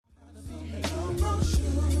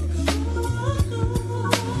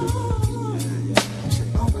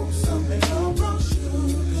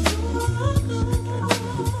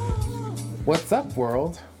What's up,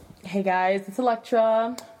 world? Hey guys, it's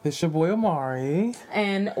Electra. It's your boy Omari.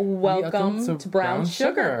 And welcome to Brown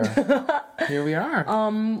Sugar. Here we are.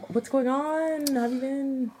 What's going on? How have you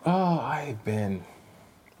been? Oh, I've been.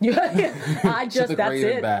 That's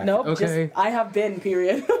it. Back. Nope, okay. I have been,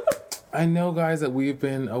 period. I know, guys, that we've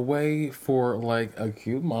been away for like a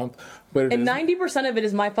cute month, but 90% of it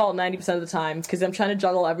is my fault 90% of the time because I'm trying to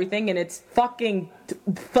juggle everything and it's fucking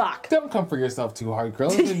fuck. Don't come for yourself too hard,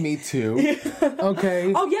 girl. It's been me too.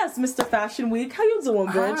 Okay. Oh yes, Mr. Fashion Week. How you doing,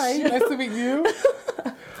 bitch? Hi, nice to meet you.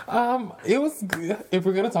 It was, if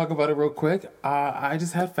we're going to talk about it real quick, I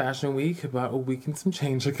just had Fashion Week about a week and some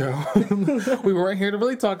change ago. We weren't here to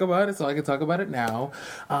really talk about it, so I can talk about it now.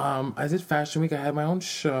 I did Fashion Week. I had my own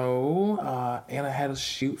show, and I had a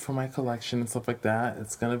shoot for my collection and stuff like that.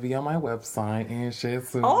 It's going to be on my website and shit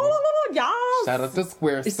soon. Oh, yes. Shout out to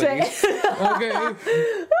Squarespace.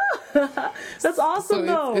 Okay. That's awesome,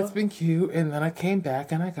 though. It's been cute, and then I came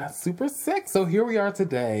back and I got super sick. So here we are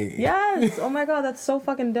today. Yes. Oh my god, that's so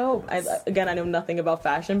fucking dope. I know nothing about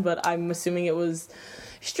fashion, but I'm assuming it was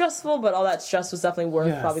stressful, but all that stress was definitely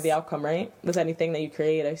worth probably the outcome, right? With anything that you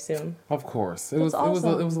create, I assume. Of course. It was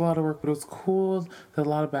awesome. It was a lot of work, but it was cool. There's a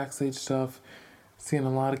lot of backstage stuff, seeing a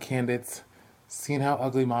lot of candidates, seeing how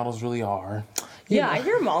ugly models really are. Yeah, I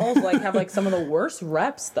hear models have some of the worst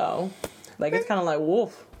reps though. It's kind of like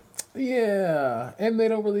wolf. Yeah, and they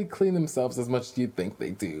don't really clean themselves as much as you'd think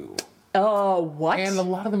they do. Oh, what? And a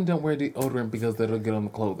lot of them don't wear deodorant because they don't get on the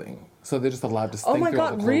clothing. So they're just allowed to stink through all the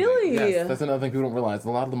clothing. Really? Yes, that's another thing people don't realize. A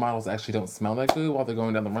lot of the models actually don't smell that good while they're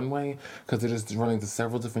going down the runway because they're just running to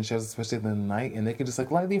several different shows, especially in the night, and they can just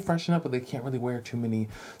lightly freshen up, but they can't really wear too many.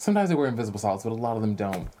 Sometimes they wear invisible solids, but a lot of them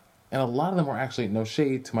don't. And a lot of them are actually, no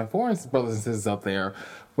shade to my foreign brothers and sisters out there,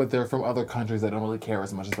 but they're from other countries that don't really care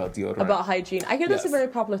as much about deodorant. About hygiene. I hear that's a very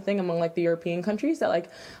popular thing among the European countries, that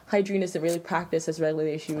hygiene isn't really practiced as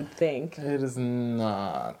regularly as you would think. It is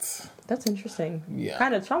not. That's interesting. Yeah.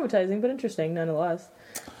 Kind of traumatizing, but interesting nonetheless.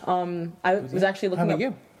 I was actually looking How about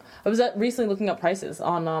you? I was recently looking up prices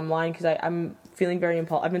online because I'm feeling very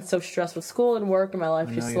impulsive. I've been so stressed with school and work, and my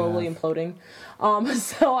life just slowly imploding.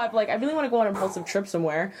 So I really want to go on an impulsive trip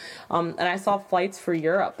somewhere. And I saw flights for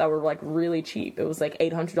Europe that were really cheap. It was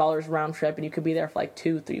 $800 round trip, and you could be there for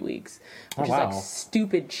 2-3 weeks, which is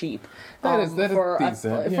stupid cheap. That is decent.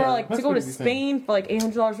 To go to Spain for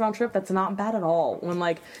 $800 round trip, that's not bad at all. When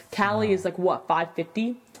Cali is what,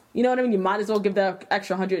 $550? You know what I mean? You might as well give the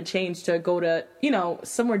extra 100 change to go to,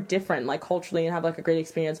 somewhere different, culturally, and have a great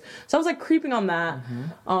experience. So I was creeping on that.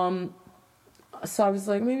 Mm-hmm. So I was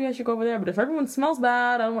maybe I should go over there. But if everyone smells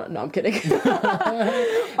bad, I don't want. No, I'm kidding.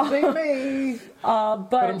 They may.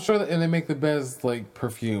 But I'm sure and they make the best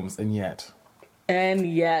perfumes, and yet.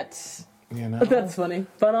 That's funny.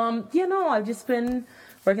 But I've just been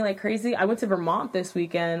working like crazy. I went to Vermont this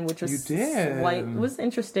weekend, which was it was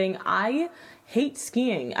interesting. I hate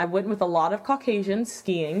skiing. I went with a lot of Caucasians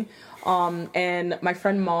skiing, and my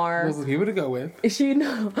friend Mar was the people to go with.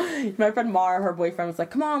 My friend Mar, her boyfriend was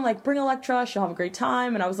come on, bring Electra, she'll have a great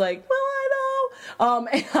time, and I was like, well, I know.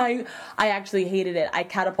 And I actually hated it. I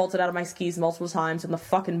catapulted out of my skis multiple times on the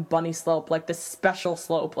fucking bunny slope, this special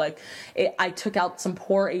slope. I took out some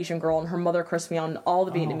poor Asian girl, and her mother cursed me on all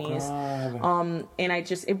the Vietnamese. God. And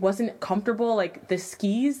it wasn't comfortable. The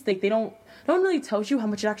skis, no one really tells you how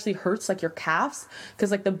much it actually hurts your calves because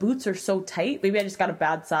the boots are so tight. Maybe I just got a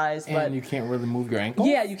bad size, but you can't really move your ankles.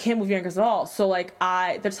 Yeah, you can't move your ankles at all. So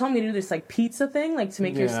they're telling me to do this pizza thing, to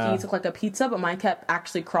make your skis look like a pizza, but mine kept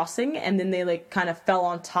actually crossing, and then they kind of fell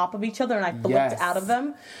on top of each other, and I flipped out of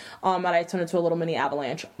them. And I turned into a little mini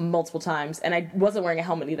avalanche multiple times, and I wasn't wearing a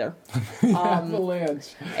helmet either.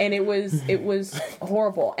 Avalanche. And it was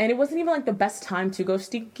horrible, and it wasn't even the best time to go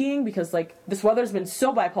skiing because this weather's been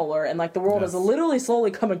so bipolar, and the world is literally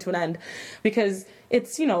slowly coming to an end because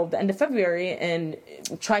it's the end of February, and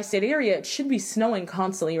tri-state area, it should be snowing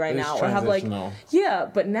constantly right now. Or have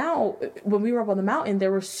but now when we were up on the mountain,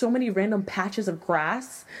 there were so many random patches of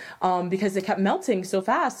grass because it kept melting so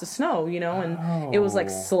fast, the snow, and it was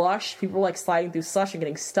slush. People were sliding through slush and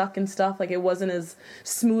getting stuck and stuff. It wasn't as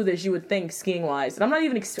smooth as you would think skiing wise. And I'm not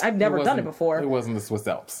even I've never done it before. It wasn't the Swiss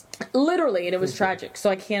Alps. Literally, and it was tragic. So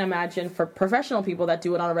I can't imagine for professional people that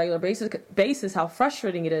do it on a regular basis how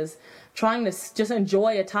frustrating it is trying to just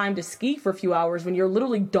enjoy a time to ski for a few hours when you're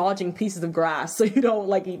literally dodging pieces of grass so you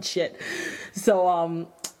don't eat shit. So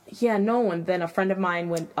and then a friend of mine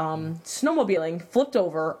went snowmobiling, flipped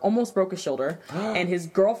over, almost broke his shoulder, and his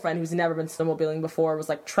girlfriend, who's never been snowmobiling before,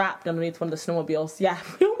 was trapped underneath one of the snowmobiles. Yeah,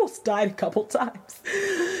 we almost died a couple times.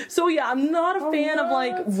 So yeah, I'm not a fan of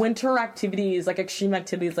like What? winter activities, like extreme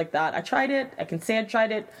activities like that. I tried it. I can say I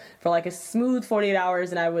tried it for like a smooth 48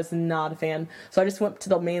 hours, and I was not a fan. So I just went to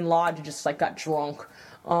the main lodge and just like got drunk.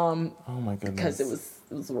 Oh my goodness. Because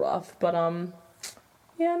it was rough. But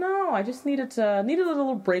yeah, no, I just needed a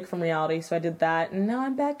little break from reality, so I did that, and now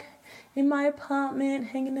I'm back in my apartment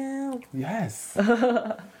hanging out. Yes.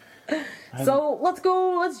 So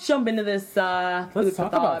let's jump into this. Let's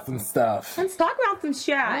talk about some stuff. Let's talk about some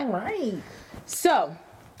shit. All right. So,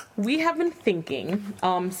 we have been thinking,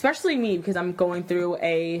 especially me, because I'm going through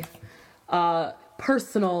a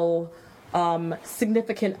personal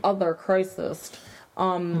significant other crisis.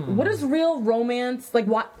 What is real romance? Like,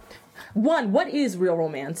 what is real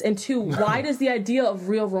romance? And two, why does the idea of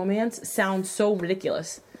real romance sound so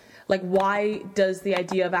ridiculous? Like, why does the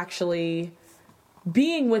idea of actually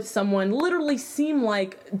being with someone literally seem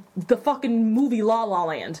like the fucking movie La La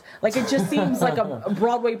Land? Like, it just seems like a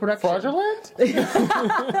Broadway production. Fraudulent?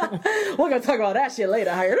 We're gonna talk about that shit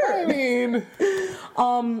later. I mean,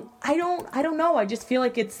 I don't know. I just feel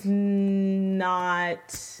like it's not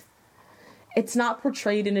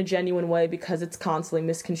portrayed in a genuine way because it's constantly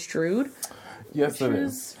misconstrued. yes, it Which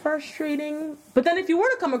is. is frustrating. But then if you were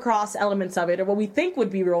to come across elements of it, or what we think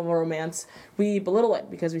would be real romance, we belittle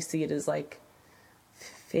it because we see it as like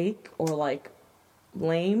fake or like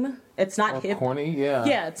lame. It's not Or hip. corny, yeah.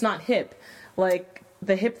 Yeah, it's not hip. Like,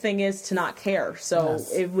 the hip thing is to not care. So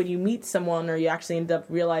Yes. if when you meet someone or you actually end up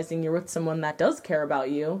realizing you're with someone that does care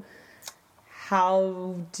about you,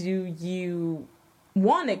 how do you,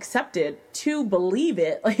 one, accept it, two, believe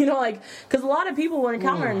it? Like, you know, like, because a lot of people will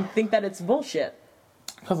encounter and think that it's bullshit.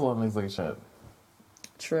 Because a lot of things like shit.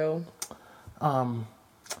 True.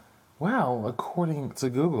 Well, according to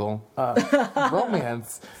Google,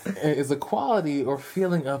 romance is a quality or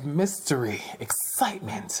feeling of mystery,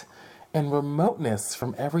 excitement, and remoteness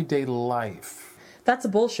from everyday life. That's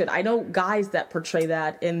bullshit. I know guys that portray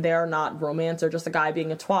that, and they're not romance, or just a guy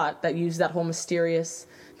being a twat that use that whole mysterious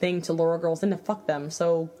thing to lure girls in to fuck them.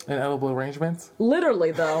 So, And edible arrangements? literally,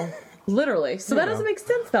 though. Literally. So that Yeah. doesn't make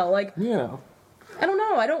sense, though. Like, You know. I don't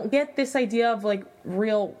know. I don't get this idea of, like,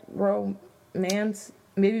 real romance.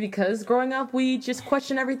 Maybe because growing up, we just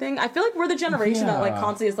question everything. I feel like we're the generation that, like, Yeah.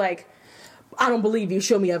 constantly is like, I don't believe you,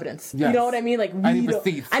 show me evidence. Yes. You know what I mean? Like, I need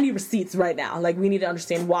receipts. I need receipts right now. Like, we need to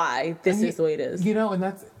understand why this And is the way it is. You know, and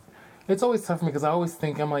it's always tough for me because I always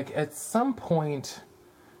think, I'm like, at some point,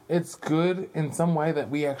 it's good in some way that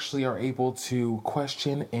we actually are able to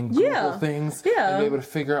question and Google Yeah. things Yeah. and be able to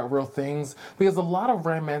figure out real things. Because a lot of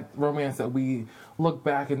romance that we look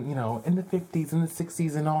back and, you know, in the 50s and the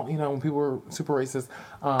 60s and all, you know, when people were super racist,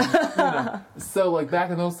 you know, so like back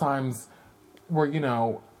in those times where, you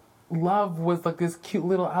know, love was like this cute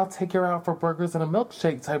little I'll take her out for burgers and a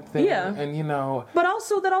milkshake type thing. Yeah. And, you know, But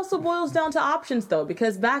also, that also boils down to options, though,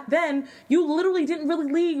 because back then, you literally didn't really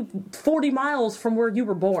leave 40 miles from where you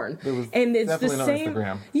were born. There was and it's the definitely no same.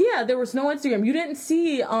 Instagram. Yeah, there was no Instagram. You didn't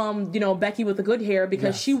see, you know, Becky with the good hair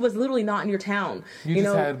because Yes. she was literally not in your town. you You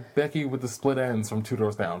just know, had Becky with the split ends from Two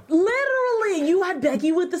Doors Down. literally, you had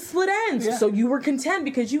Becky with the split ends. Yeah. So you were content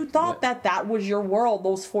because you thought that was your world,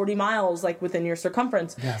 those 40 miles, like, within your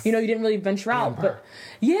circumference. Yes. You know, you didn't really venture out. Vampire. But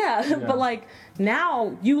yeah, but like,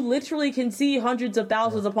 now you literally can see hundreds of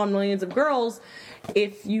thousands upon millions of girls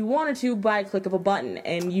if you wanted to by a click of a button.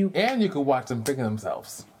 And you, And you could watch them picking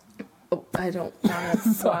themselves. oh, I don't know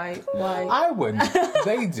why. I wouldn't.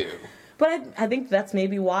 They do. But I think that's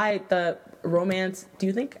maybe why the romance, do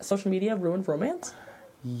you think social media ruined romance?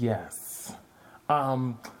 Yes.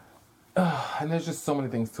 And there's just so many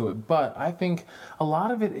things to it. But I think a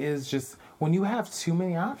lot of it is just when you have too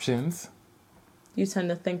many options, You tend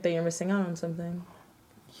to think that you're missing out on something.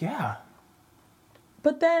 yeah.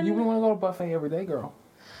 But then... You wouldn't want to go to a buffet every day, girl.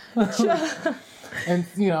 And,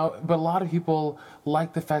 you know, but a lot of people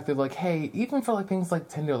like the fact that, like, hey, even for, like, things like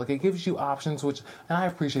Tinder, like, it gives you options, which, and I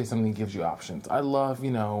appreciate something that gives you options. I love,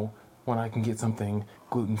 you know, when I can get something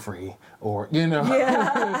gluten-free or, you know.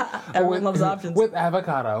 Yeah. Everyone loves options. With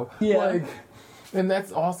avocado. Yeah. Like, and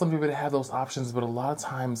that's awesome to be able to have those options, but a lot of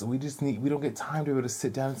times we don't get time to be able to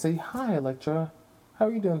sit down and say, hi, Electra, how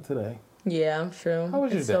are you doing today? Yeah, true. How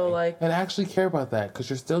was your It's day? so, like... And actually care about that because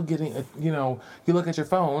you're still getting, you know, you look at your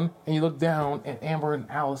phone and you look down and Amber and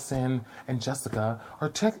Allison and Jessica are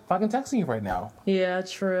fucking texting you right now Yeah,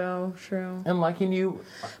 true. and liking you.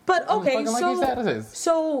 But okay, fucking like your statuses.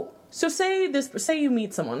 so say you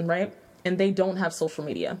meet someone, right? And they don't have social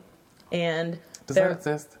media. And Does they're... that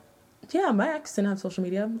exist? Yeah, my ex didn't have social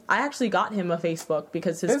media. I actually got him a Facebook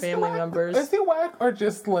because his family members... Is he whack or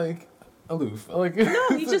just like aloof. Like No,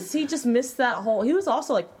 he just missed that whole. He was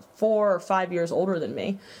also like 4 or 5 years older than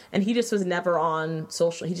me, and he just was never on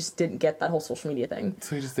social. He just didn't get that whole social media thing.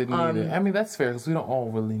 So he just didn't need it. I mean, that's fair because we don't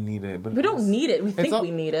all really need it. But We don't need it. We think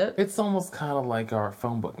we need it. It's almost kind of like our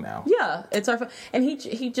phone book now. Yeah, it's our. And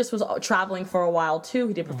he just was traveling for a while too.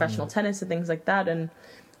 He did professional tennis and things like that, and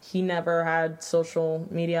he never had social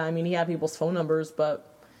media. I mean, he had people's phone numbers, but.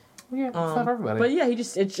 Yeah, it's not for everybody. But yeah,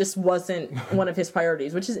 it just wasn't one of his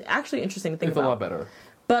priorities, which is actually interesting to think about. It's a lot better.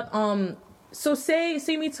 But so say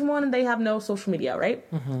you meet someone and they have no social media, right?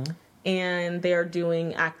 Mm-hmm. And they're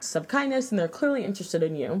doing acts of kindness and they're clearly interested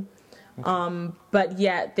in you. Okay. But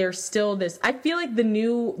yet there's still this. I feel like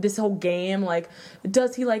this whole game, like,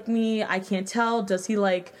 does he like me? I can't tell. Does he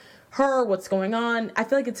like her? What's going on? I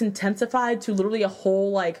feel like it's intensified to literally a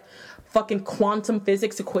whole like fucking quantum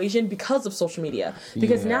physics equation because of social media.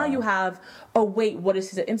 Because now you have, oh wait, what does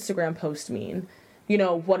his Instagram post mean? You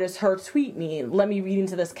know, what does her tweet mean? Let me read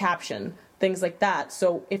into this caption. Things like that.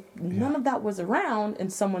 So if none of that was around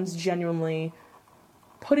and someone's genuinely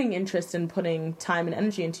putting interest and putting time and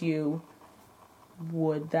energy into you,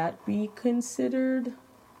 would that be considered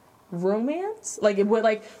romance? Like it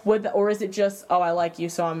would, or is it just, oh, I like you,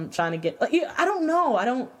 so I'm trying to get, like, I don't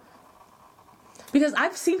know. Because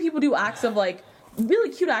I've seen people do acts of like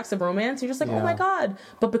really cute acts of romance. You're just like, oh my God.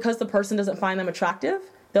 But because the person doesn't find them attractive,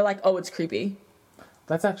 they're like, oh, it's creepy.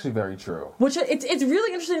 That's actually very true. Which it's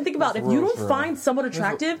really interesting to think about. If you don't find someone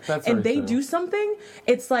attractive and they do something,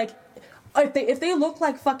 it's like, if they look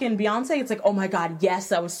like fucking Beyonce, it's like, oh my God, yes,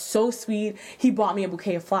 that was so sweet. He bought me a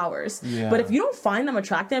bouquet of flowers. Yeah. But if you don't find them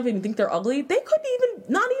attractive and you think they're ugly, they could be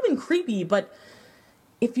not even creepy, but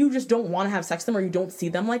if you just don't want to have sex with them or you don't see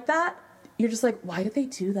them like that, you're just like, why did they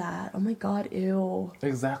do that? Oh my God, ew.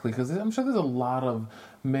 Exactly, because I'm sure there's a lot of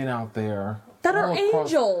men out there that are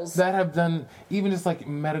angels that have done, even just like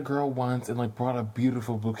met a girl once and like brought a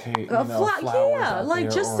beautiful bouquet, flowers out like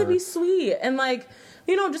there, just to be sweet and like,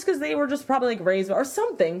 you know, just because they were just probably like raised or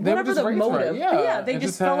something, whatever the motive. Right. They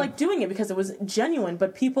just felt like doing it because it was genuine.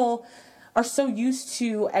 But people are so used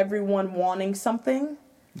to everyone wanting something.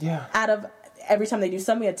 Yeah. Out of every time they do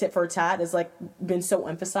something, a tit for a tat is like been so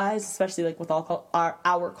emphasized, especially like with all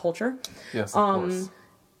our culture. Yes, of course.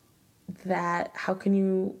 That how can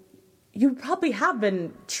you probably have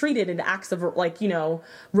been treated in acts of like, you know,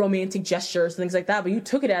 romantic gestures and things like that, but you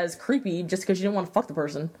took it as creepy just because you didn't want to fuck the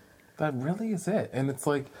person. That really is it. And it's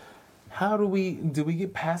like, how do we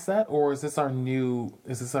get past that, or is this our new norm?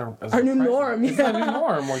 Is our new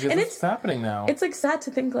norm, or is this happening now? It's like sad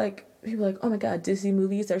to think like people are like, oh my God, Disney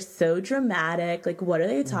movies are so dramatic. Like, what are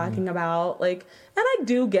they talking about? Like, and I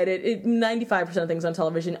do get it. 95% of things on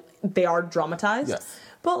television, they are dramatized. Yes.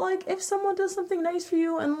 But like, if someone does something nice for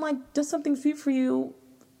you and like does something sweet for you,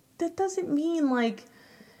 that doesn't mean like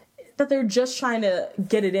that they're just trying to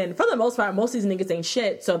get it in. For the most part, most of these niggas ain't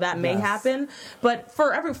shit, so that may happen. But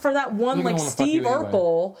for that one like Steve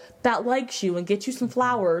Urkel that likes you and gets you some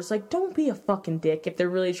flowers, like don't be a fucking dick if they're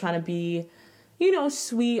really trying to be, you know,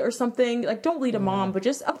 sweet or something. Like don't lead a mom, but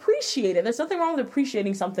just appreciate it. There's nothing wrong with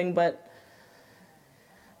appreciating something, but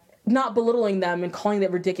not belittling them and calling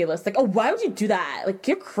it ridiculous. Like, oh, why would you do that? Like,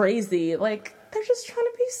 you're crazy. Like, they're just trying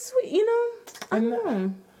to be sweet, you know? I don't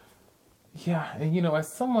know. Yeah, and you know, as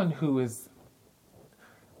someone who is,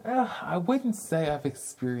 I wouldn't say I've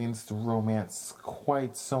experienced romance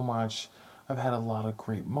quite so much. I've had a lot of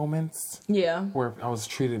great moments. Yeah. Where I was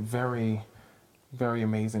treated very, very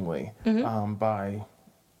amazingly by,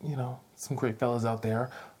 you know, some great fellas out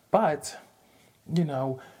there. But, you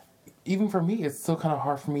know, even for me, it's still kind of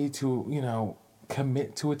hard for me to, you know,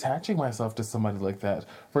 commit to attaching myself to somebody like that,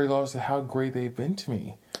 regardless of how great they've been to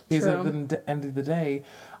me. Because at the end of the day,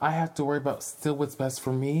 I have to worry about still what's best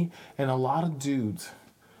for me. And a lot of dudes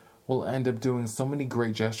will end up doing so many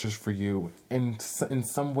great gestures for you, in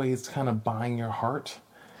some ways kind of buying your heart.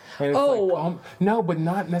 And it's no, but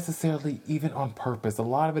not necessarily even on purpose. A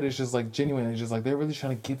lot of it is just like genuine. It's just like they're really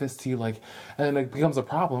trying to give this to you, like, and then it becomes a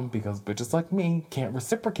problem because bitches like me can't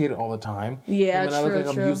reciprocate it all the time. Yeah, and then I think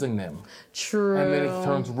I'm using them. True. And then it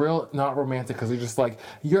turns real not romantic because you're just like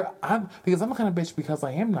because I'm a kind of bitch because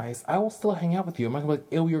I am nice. I will still hang out with you. I'm not gonna be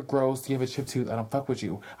like, ew, you're gross. You have a chip tooth. I don't fuck with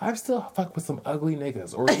you. I still fuck with some ugly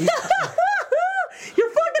niggas, or at least.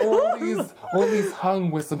 Or at least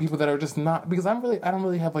hung with some people that are just not, because I don't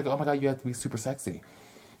really have like, oh my God, you have to be super sexy.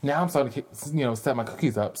 Now I'm starting to, you know, set my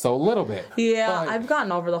cookies up, so a little bit. Yeah, I've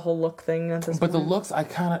gotten over the whole look thing at this point. The looks, I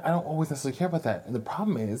don't always necessarily care about that. And the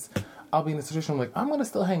problem is, I'll be in a situation where I'm like, I'm going to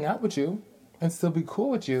still hang out with you, and still be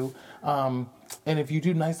cool with you. And if you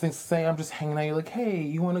do nice things, say I'm just hanging out, you're like, hey,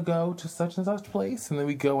 you want to go to such and such place? And then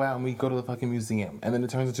we go out and we go to the fucking museum. And then it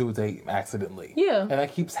turns into a date accidentally. Yeah. And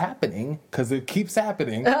that keeps happening, because it keeps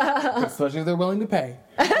happening, especially if they're willing to pay.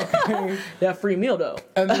 Okay. That free meal, though.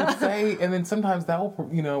 And then sometimes that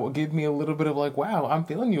will, give me a little bit of like, wow, I'm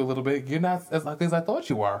feeling you a little bit. You're not as lucky as I thought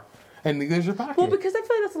you are. And neither is your pocket. Well, because I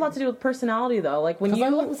feel like that's a lot to do with personality, though. Like, when you... I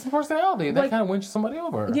like some personality. That kind of wins somebody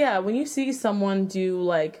over. Yeah, when you see someone do,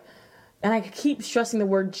 like... And I keep stressing the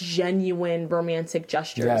word genuine romantic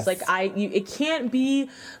gestures. Yes. Like, it can't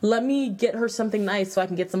be, let me get her something nice so I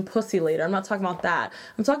can get some pussy later. I'm not talking about that.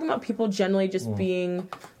 I'm talking about people generally just being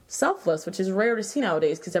selfless, which is rare to see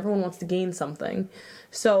nowadays because everyone wants to gain something.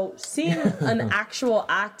 So seeing an actual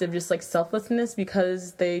act of just, like, selflessness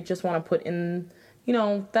because they just want to put in...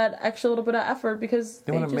 that extra little bit of effort because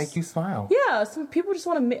they want to make you smile. Yeah, some people just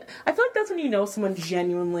want to I feel like that's when you know someone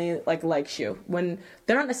genuinely, like, likes you. When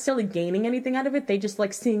they're not necessarily gaining anything out of it, they just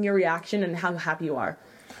like seeing your reaction and how happy you are.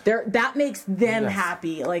 That makes them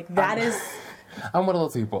happy. Like, that is... I'm one of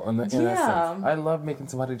those people in that sense. I love making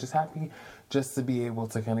somebody just happy, just to be able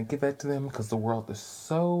to kind of give that to them, because the world is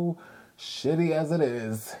so shitty as it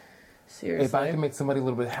is. Seriously. If I can make somebody a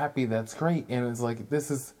little bit happy, that's great. And it's like,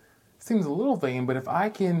 seems a little vain, but if I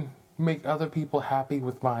can make other people happy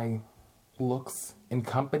with my looks and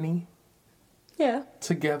company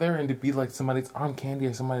together, and to be like somebody's arm candy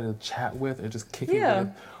or somebody to chat with or just kick it with,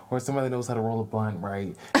 or somebody that knows how to roll a blunt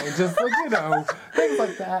right, and just like, things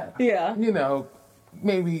like that. Yeah.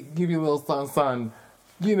 Maybe give you a little son,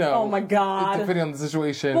 oh my God. depending on the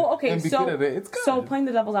situation. Well, okay, and be good at it. It's good. So playing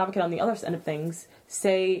the devil's advocate on the other end of things,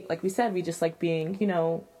 say, like we said, we just like being,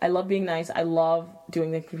 I love being nice. I love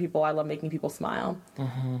doing things for people. I love making people smile.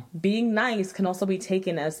 Mm-hmm. Being nice can also be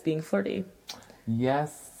taken as being flirty.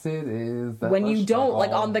 Yes, it is. That's when you don't,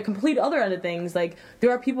 like, on the complete other end of things, like,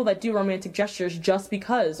 there are people that do romantic gestures just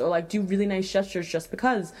because, or like do really nice gestures just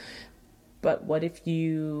because. But what if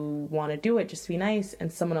you want to do it just to be nice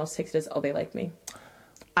and someone else takes it as, oh, they like me?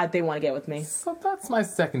 They want to get with me. So that's my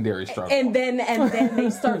secondary struggle. And then they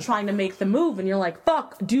start trying to make the move, and you're like,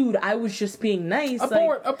 fuck, dude, I was just being nice.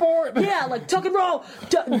 Abort. Yeah, like, tuck and roll,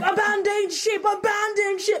 abandon ship.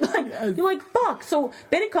 Like, you're like, fuck. So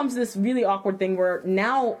then it comes to this really awkward thing where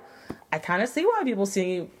now I kind of see why people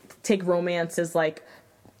take romance as, like,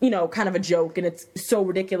 kind of a joke, and it's so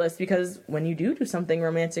ridiculous, because when you do something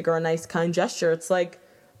romantic or a nice, kind gesture, it's like,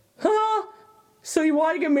 huh? So you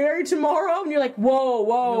want to get married tomorrow? And you're like,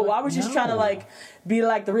 whoa, I was just trying to, like, be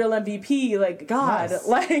like the real MVP, like, God. Yes.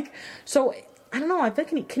 Like, so, I don't know, I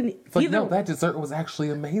think it can either... no, that dessert was actually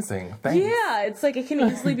amazing. Thanks. Yeah, it's like, it can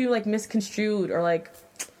easily be, like, misconstrued, or, like,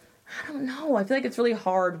 I don't know, I feel like it's really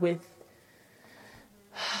hard with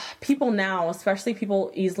people now, especially people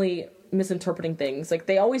easily misinterpreting things. Like,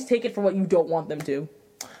 they always take it for what you don't want them to.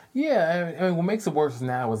 Yeah, I mean, what makes it worse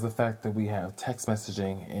now is the fact that we have text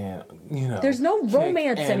messaging and, there's no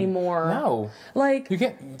romance anymore. No. Like... You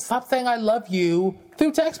can't... Stop saying I love you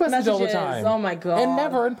through text messages all the time. Oh, my God. And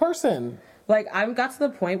never in person. Like, I got to the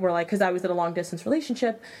point where, like, because I was in a long-distance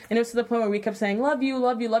relationship, and it was to the point where we kept saying, love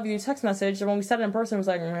you, text message, and when we said it in person, it was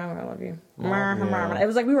like, I love you. It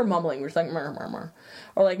was like we were mumbling. We were just like,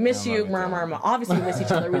 or like, miss you, Obviously, we miss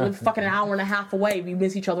each other. We live fucking an hour and a half away. We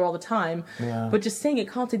miss each other all the time. Yeah. But just saying it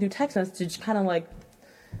constantly through text message kind of, like,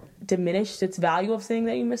 diminished its value of saying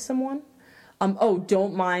that you miss someone.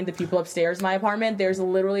 Don't mind the people upstairs in my apartment. There's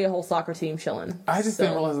literally a whole soccer team chilling. I just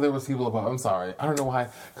didn't realize there was people above. I'm sorry. I don't know why.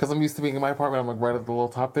 Because I'm used to being in my apartment. I'm like right at the little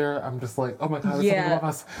top there. I'm just like, oh my God, there's someone above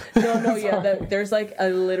us. There's like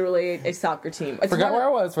literally a soccer team. Forgot where I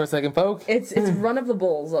was for a second, folks. It's run of the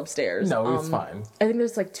bulls upstairs. No, it's fine. I think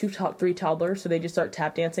there's like 3 toddlers, so they just start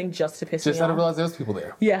tap dancing just to piss me off. Just I didn't realize there was people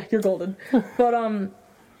there. Yeah, you're golden. But I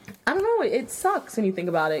don't know. It sucks when you think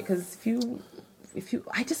about it, because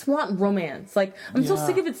I just want romance. Like, I'm so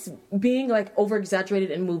sick of it being, like,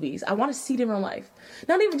 over-exaggerated in movies. I want to see it in real life.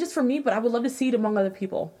 Not even just for me, but I would love to see it among other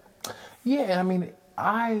people. Yeah, I mean,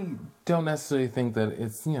 I don't necessarily think that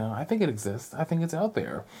it's, I think it exists. I think it's out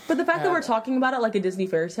there. But the fact that we're talking about it like a Disney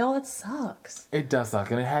fairy tale, it sucks. It does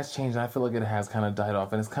suck, and it has changed, and I feel like it has kind of died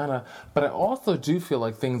off, and it's kind of... But I also do feel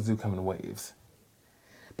like things do come in waves.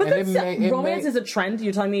 But romance is a trend?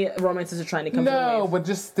 You're telling me romance is a trend? It comes in a wave? No, but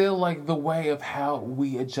just still, like, the way of how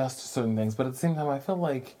we adjust to certain things. But at the same time, I feel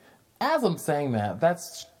like, as I'm saying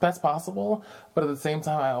that's possible. But at the same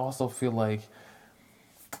time, I also feel like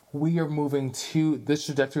we are moving to this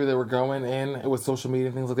trajectory that we're going in with social media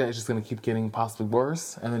and things like that. It's just going to keep getting possibly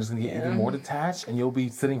worse. And then it's going to get even more detached. And you'll be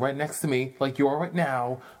sitting right next to me, like you are right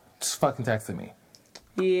now, just fucking texting me.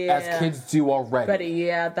 Yeah. As kids do already. But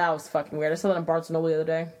yeah, that was fucking weird. I saw that on Barnes & Noble the other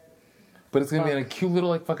day. But it's gonna be in a cute little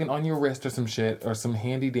like fucking on your wrist or some shit or some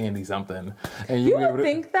handy dandy something. And you would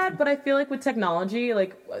think that, but I feel like with technology,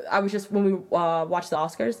 like I was just when we watched the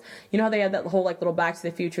Oscars, you know how they had that whole like little Back to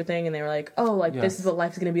the Future thing, and they were like, oh, like this is what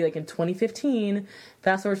life's gonna be like in 2015.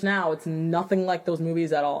 Fast forward to now, it's nothing like those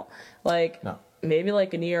movies at all. Like maybe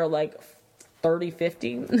like in year like 30,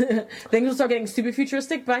 50, things will start getting super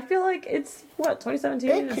futuristic, but I feel like it's,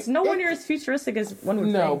 2017? It's nowhere near as futuristic as one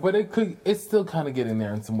would think. No, but it's still kind of getting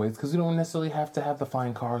there in some ways, because we don't necessarily have to have the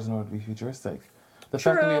flying cars in order to be futuristic. The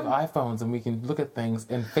fact that we have iPhones and we can look at things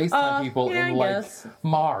and FaceTime people in, like,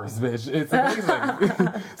 Mars, bitch. It's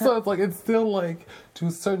amazing. So it's like, it's still, like, to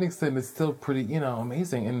a certain extent, it's still pretty,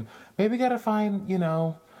 amazing. And maybe gotta find,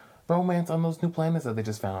 romance on those new planets that they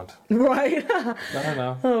just found. Right. I don't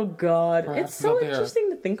know. Oh, God. Perhaps it's so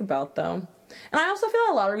interesting to think about, though. And I also feel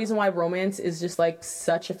a lot of reason why romance is just, like,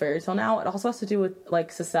 such a fairy tale now. It also has to do with, like,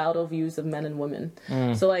 societal views of men and women.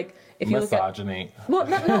 So, like, if you misogyny. Look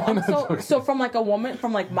at... Well, no. So from, like, a woman...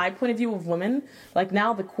 From, like, my point of view of women, like,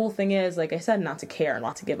 now the cool thing is, like I said, not to care,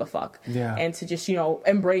 not to give a fuck. Yeah. And to just,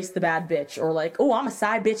 embrace the bad bitch. Or, like, oh, I'm a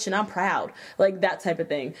side bitch and I'm proud. Like, that type of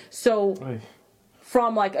thing. So... Oy.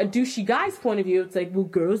 From, like, a douchey guy's point of view, it's like, well,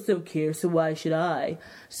 girls don't care, so why should I?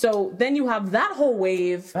 So then you have that whole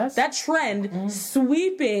wave, that trend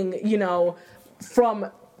sweeping, from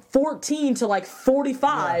 14 to, like,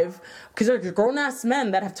 45, because there's grown-ass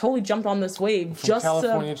men that have totally jumped on this wave from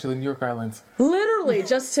California to the New York Islands. Literally,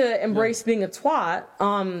 just to embrace being a twat.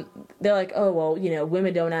 They're like, oh, well,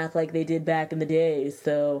 women don't act like they did back in the day,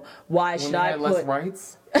 so why should I put... less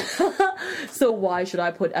rights? So why should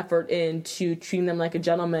I put effort into treating them like a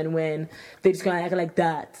gentleman when they just gonna act like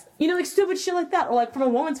that? Like stupid shit like that. Or like from a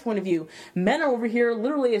woman's point of view, men are over here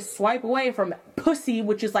literally a swipe away from pussy,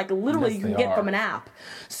 which is like literally you can get from an app.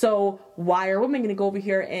 So why are women gonna go over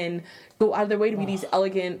here and go out of their way to be these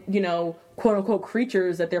elegant, quote unquote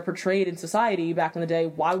creatures that they're portrayed in society back in the day?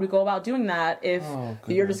 Why would we go about doing that if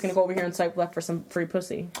you're just gonna go over here and swipe left for some free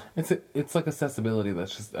pussy? It's like accessibility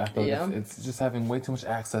that's just it's just having way too much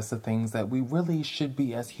access to things that we really should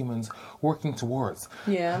be as humans working towards.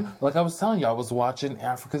 Yeah. Like I was telling you, I was watching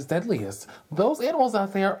Africa's Deadliest. Those animals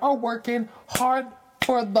out there are working hard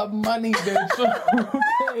for the money, bitch.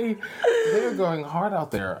 Okay? They're going hard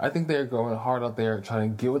out there. I think they're going hard out there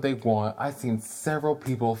trying to get what they want. I've seen several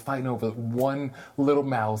people fighting over one little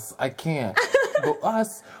mouse. I can't. But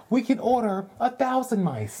us, we can order 1,000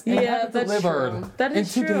 mice and have it delivered in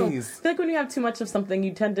 2 days. I feel like when you have too much of something,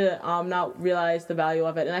 you tend to not realize the value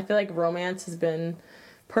of it. And I feel like romance has been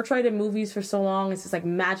portrayed in movies for so long. It's this like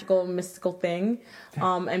magical, mystical thing,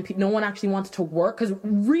 and no one actually wants to work, because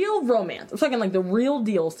real romance, I'm talking like the real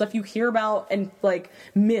deal stuff you hear about and like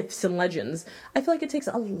myths and legends, I feel like it takes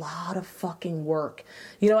a lot of fucking work.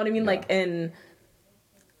 You know what I mean? Like, and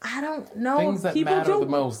I don't know. Things that matter the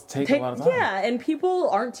most take a lot of time. Yeah, and people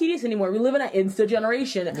aren't tedious anymore. We live in an Insta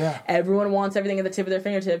generation. Yeah. Everyone wants everything at the tip of their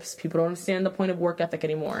fingertips. People don't understand the point of work ethic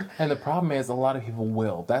anymore. And the problem is, a lot of people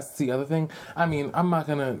will. That's the other thing. I mean, I'm not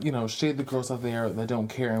gonna, shade the girls out there that don't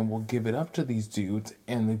care and will give it up to these dudes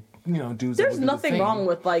and the dudes. There's nothing wrong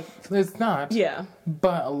with like. It's not. Yeah.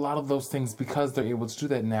 But a lot of those things, because they're able to do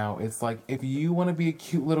that now, it's like, if you want to be a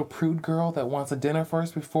cute little prude girl that wants a dinner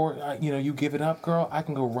first before you give it up, girl, I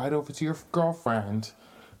can go right over to your girlfriend,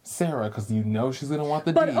 Sarah, because she's gonna want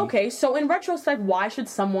the. But D. okay, so in retrospect, why should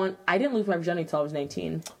someone? I didn't lose my virginity until I was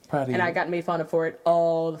 19, Proud of you. And I got made fun of for it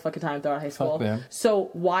all the fucking time throughout high school. Fuck them.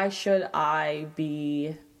 So why should I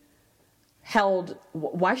be held?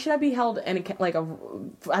 Why should I be held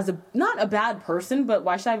as a not a bad person, but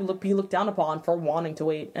why should I be looked down upon for wanting to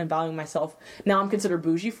wait and valuing myself? Now I'm considered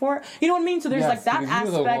bougie for it. You know what I mean? So there's like that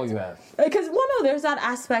aspect. Because there's that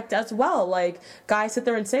aspect as well. Like guys sit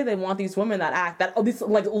there and say they want these women that act this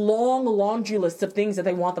like long laundry list of things that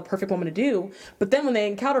they want the perfect woman to do, but then when they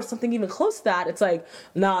encounter something even close to that, it's like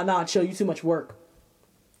nah, chill, you too much work.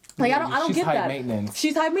 Like, I don't get that. Maintenance.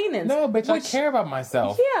 She's high maintenance. No, bitch, I care about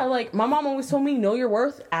myself. Yeah, like, my mom always told me, know your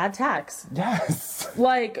worth, add tax. Yes.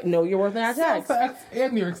 Like, know your worth and add tax. Tax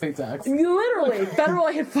and New York State tax. Literally. Federal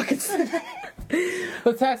and fucking...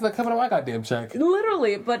 The tax that coming on my goddamn check.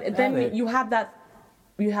 Literally, but then you have that,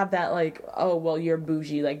 like, oh, well, you're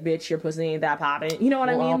bougie. Like, bitch, your pussy ain't that poppin'. You know what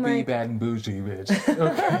I mean? I'll like, be bad and bougie, bitch.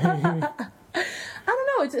 Okay. I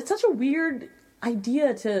don't know. It's such a weird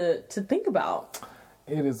idea to think about.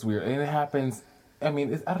 It is weird, and it happens. I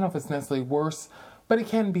mean, I don't know if it's necessarily worse, but it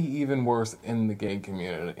can be even worse in the gay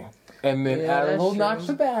community. And then add a little notch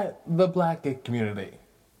to that, the black gay community.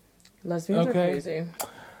 Lesbians are crazy.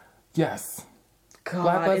 Yes. God,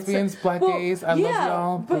 Black lesbians, black gays, I love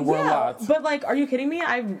y'all, but we're a lot. But like, are you kidding me?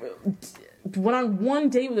 I went on one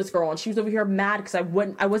date with this girl, and she was over here mad because I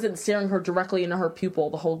wasn't staring her directly into her pupil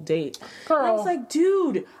the whole date. Girl. And I was like,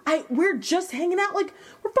 dude, we're just hanging out, like,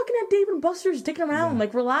 we're fucking at Dave and Buster's dicking around,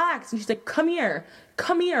 like, relax. And she's like, come here,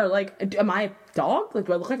 like, am I a dog? Like,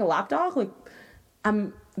 do I look like a lap dog? Like,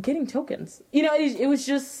 I'm getting tokens. You know, it was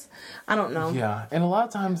just, I don't know. Yeah, and a lot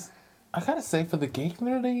of times, I gotta say, for the gay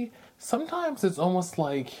community, sometimes it's almost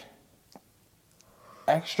like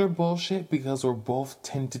extra bullshit because we're both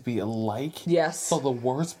tend to be alike. Yes. So the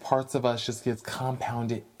worst parts of us just gets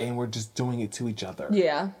compounded and we're just doing it to each other.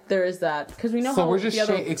 Yeah, there is that. Because we know so how we're just the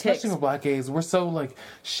other especially with black gays, we're so like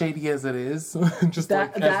shady as it is. Just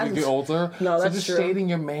that, like as we get older. No, so that's just true. shading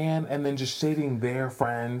your man and then just shading their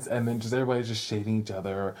friends and then just everybody just shading each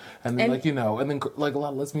other. And then like, you know, and then like a lot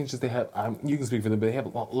of lesbians just, they have, you can speak for them, but they have a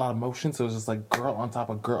lot of emotion. So it's just like girl on top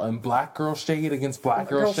of girl and black girl shade against black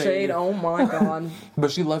girl shade. Oh my God. But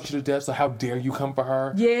she loves you to death, so how dare you come for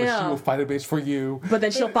her? Yeah. But she will fight a bitch for you. But then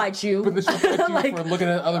she'll fight you. But then she'll fight you Like, for looking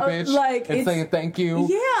at other bitch like, and saying thank you.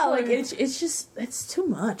 Yeah, like it's just, it's too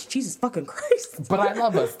much. Jesus fucking Christ. But I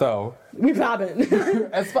love us though. We haven't.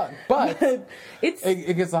 As fuck. But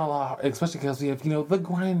it gets all out, especially because we have, you know, the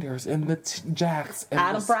grinders and the jacks and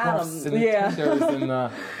Adam the for Adam. Scruffs and the Yeah. Tinders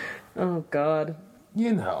and Oh God.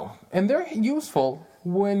 you know, and they're useful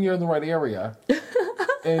when you're in the right area.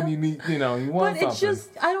 And you need, you know, you want But something. it's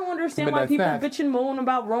just, I don't understand why Midnight people snack. bitch and moan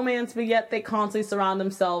about romance, but yet they constantly surround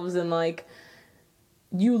themselves in like,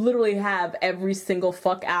 you literally have every single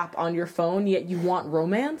fuck app on your phone, yet you want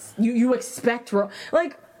romance? You expect,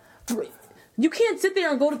 like, you can't sit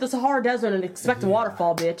there and go to the Sahara Desert and expect a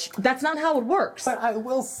waterfall, bitch. That's not how it works. But I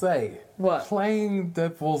will say, What? Playing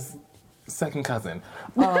devil's second cousin,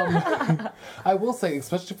 I will say,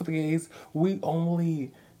 especially for the gays,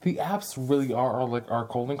 the apps really are like our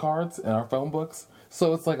calling cards and our phone books.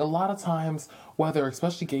 So it's like a lot of times, whether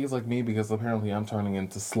especially gays like me, because apparently I'm turning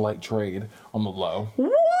into slight trade on the low.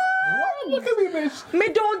 What? Look at me, bitch. Me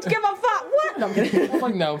don't give a fuck. What? No, I'm kidding. I'm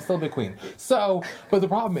like, no, I'm still the queen. So, but the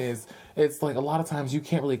problem is, it's like a lot of times you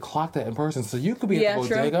can't really clock that in person. So you could be at the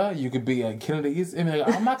true. bodega, you could be at Kennedy's, and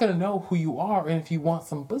like, I'm not gonna know who you are, and if you want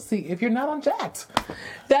some pussy, if you're not on Jacked.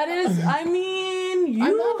 That is, I mean,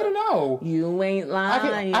 I'm not gonna know. You ain't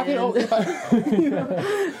lying. I can only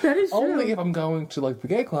That is true. only if I'm going to like the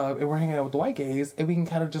gay club and we're hanging out with the white gays, and we can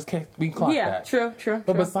kind of just we can clock that. True.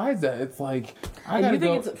 But besides that, it's like I And gotta you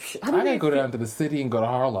think go. it's- I how do gotta they go feel- down to the city and go to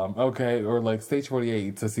Harlem, okay, or like Stage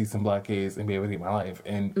 48 to see some black gays and be able to eat my life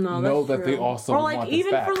and know that they also or like want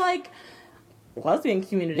even this back. for like lesbian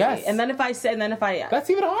community. Yes. And then if I That's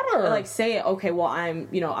even harder. like say okay, well I'm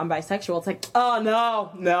bisexual. It's like oh no,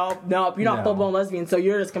 you're not No. full blown lesbian, so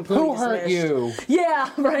you're just completely Who hurt dismissed. you? Yeah,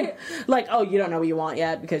 right. Like oh you don't know what you want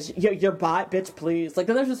yet because you're bi, bitch. Please. Like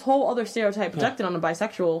there's this whole other stereotype projected on a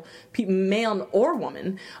bisexual man or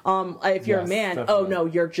woman. If you're Yes, a man, oh definitely. no,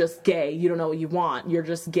 you're just gay. You don't know what you want. You're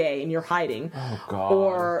just gay and you're hiding. Oh God.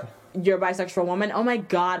 Or you're a bisexual woman. Oh my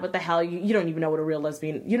God, what the hell? You don't even know what a real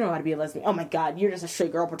lesbian. You don't know how to be a lesbian. Oh my God, you're just a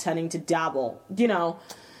straight girl pretending to dabble. You know.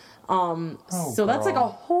 So that's like a girl.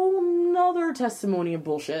 whole nother testimony of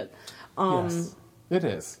bullshit. Yes, it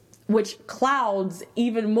is. Which clouds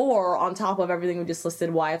even more on top of everything we just listed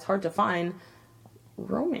why it's hard to find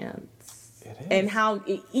romance. It is. And how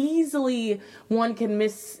easily one can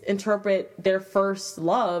misinterpret their first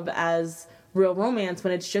love as real romance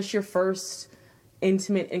when it's just your first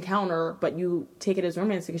intimate encounter, but you take it as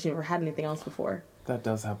romance because you never had anything else before. That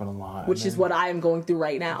does happen a lot. Which is what I am going through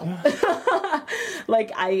right now.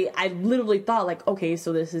 Like, I literally thought, like, okay,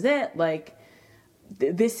 so this is it. Like,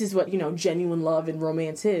 this is what, genuine love and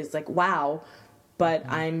romance is. Like, wow. But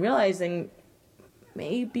I'm realizing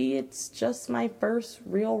maybe it's just my first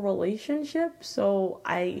real relationship. So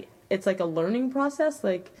it's like a learning process.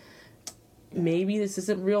 Like, maybe this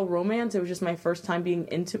isn't real romance. It was just my first time being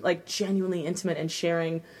genuinely intimate and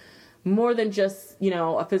sharing more than just,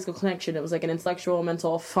 a physical connection. It was like an intellectual,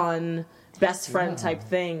 mental, fun, best friend type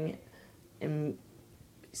thing. And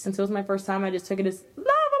since it was my first time, I just took it as love.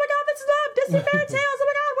 Oh my God, this is love. Disney fairy tales. Oh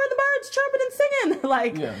my God, where are the birds chirping and singing?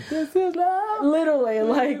 Like, yeah. This is love. literally,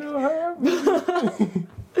 like, Little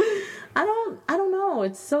I don't know.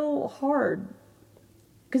 It's so hard.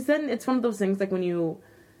 Because then it's one of those things, like, when you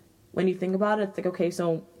think about it, it's like, okay,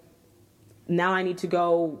 so now I need to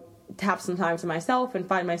go have some time to myself and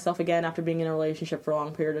find myself again after being in a relationship for a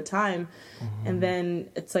long period of time. And then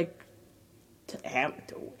it's like,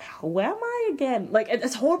 who am I again? Like,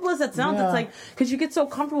 as horrible as that sounds, it's like, because you get so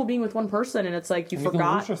comfortable being with one person, and it's like, you forgot. You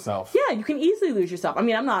can lose yourself. Yeah, you can easily lose yourself. I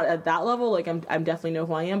mean, I'm not at that level. Like, I'm definitely know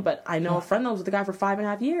who I am, but I know a friend that was with the guy for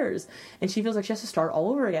 5.5 years, and she feels like she has to start all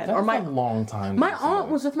over again. That's or a long time. My aunt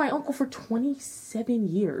was with my uncle for 27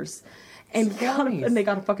 years, and they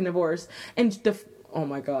got a fucking divorce. And oh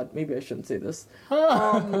my god, maybe I shouldn't say this.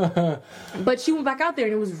 But she went back out there,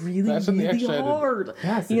 and it was really hard.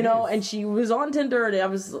 Yes, you know, and she was on Tinder,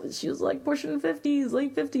 and she was like pushing 50s,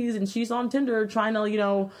 late 50s, and she's on Tinder trying to, you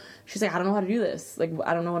know, she's like, I don't know how to do this. Like,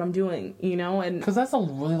 I don't know what I'm doing, you know, and because that's a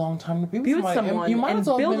really long time to be with someone. You might as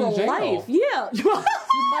well build have been in jail. Life. Yeah, you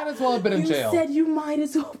might as well have been in jail. You said you might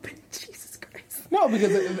as well have been. Jesus Christ. No,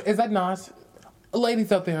 because is that not?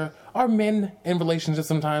 Ladies out there, are men in relationships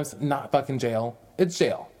sometimes not fucking jail? It's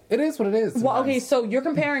jail. It is what it is. Sometimes. Well, okay, so you're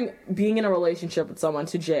comparing being in a relationship with someone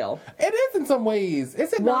to jail. It is in some ways.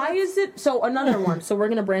 Is it? Why is it? So another one. So we're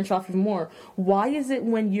gonna branch off even more. Why is it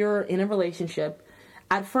when you're in a relationship,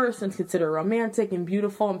 at first it's considered romantic and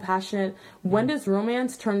beautiful and passionate? When does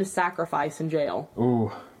romance turn to sacrifice in jail?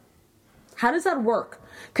 Ooh. How does that work?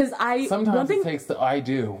 Because sometimes it takes the I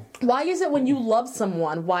do. Why is it when you love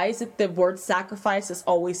someone? Why is it the word sacrifice is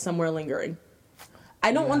always somewhere lingering?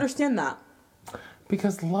 I don't understand that.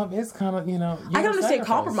 Because love is kind of, you know... I can understand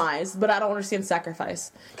compromise, but I don't understand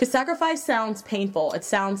sacrifice. Because sacrifice sounds painful. It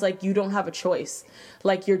sounds like you don't have a choice.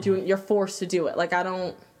 Like you're forced to do it. Like I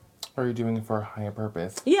don't... Or you're doing it for a higher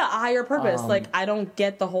purpose. Yeah, a higher purpose. Like I don't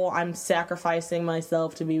get the whole I'm sacrificing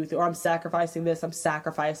myself to be with you. Or I'm sacrificing this. I'm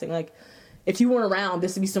sacrificing. Like if you weren't around,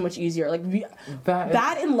 this would be so much easier. Like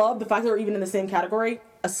that and love, the fact that we're even in the same category,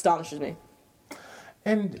 astonishes me.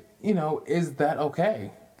 And, you know, is that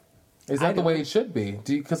okay? Is that the way it should be?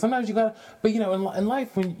 Because sometimes you gotta, but you know, in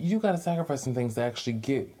life, when you gotta sacrifice some things to actually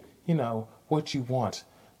get, you know, what you want.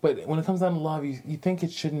 But when it comes down to love, you think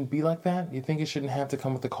it shouldn't be like that? You think it shouldn't have to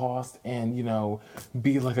come with the cost and, you know,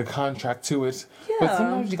 be like a contract to it? Yeah. But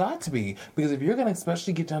sometimes you got to be. Because if you're going to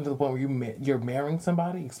especially get down to the point where you're marrying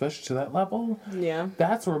somebody, especially to that level,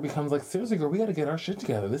 that's where it becomes like, seriously, girl, we got to get our shit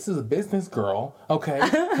together. This is a business, girl, okay?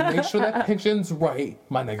 Make sure that pension's right,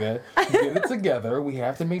 my nigga. Get it together. We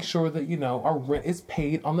have to make sure that, you know, our rent is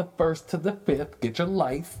paid on the 1st to the 5th. Get your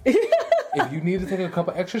life. If you need to take a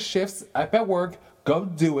couple extra shifts up at work, go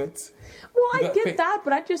do it. Well, I get that,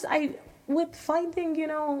 but I with finding, you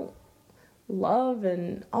know, love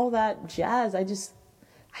and all that jazz, I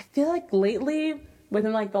feel like lately,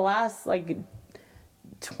 within like the last like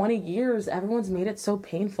 20 years, everyone's made it so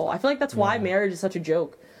painful. I feel like that's why marriage is such a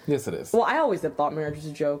joke. Yes, it is. Well, I always have thought marriage was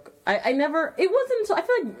a joke. It wasn't until, I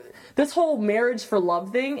feel like this whole marriage for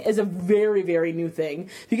love thing is a very, very new thing.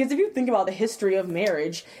 Because if you think about the history of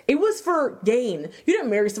marriage, it was for gain. You didn't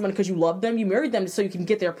marry someone because you loved them. You married them so you can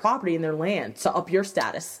get their property and their land to up your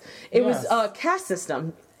status. It was a caste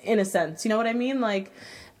system, in a sense. You know what I mean? Like...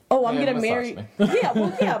 Oh, I'm gonna marry.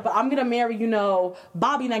 But I'm gonna marry, you know,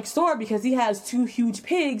 Bobby next door because he has 2 huge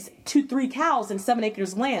pigs, 3 cows, and 7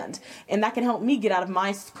 acres of land, and that can help me get out of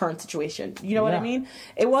my current situation. You know what I mean?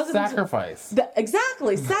 It wasn't sacrifice.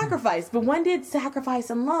 Exactly, sacrifice. But when did sacrifice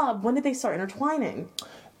and love? When did they start intertwining?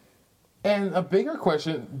 And a bigger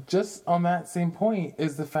question, just on that same point,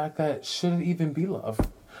 is the fact that should it even be love?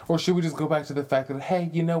 Or should we just go back to the fact that, hey,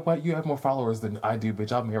 you know what? You have more followers than I do,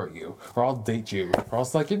 bitch. I'll marry you. Or I'll date you. Or I'll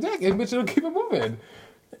suck your dick. And bitch, it'll keep it moving.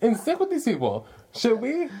 And stick with these people. Should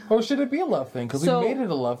we? Or should it be a love thing? Because we made it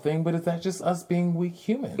a love thing, but is that just us being weak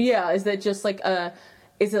humans? Yeah, is that just like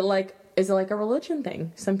is it like a religion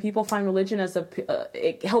thing? Some people find religion as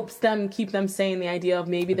it helps them keep them sane. The idea of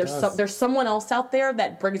maybe there's someone else out there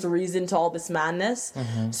that brings reason to all this madness.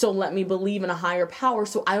 Mm-hmm. So let me believe in a higher power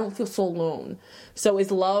so I don't feel so alone. So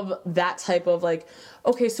is love that type of like,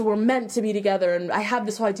 okay, so we're meant to be together, and I have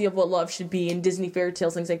this whole idea of what love should be in Disney fairy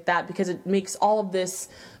tales, things like that, because it makes all of this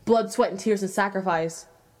blood, sweat, and tears and sacrifice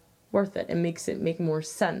worth it. It makes it make more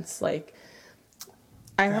sense. Like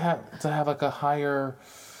to have like a higher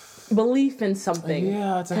belief in something.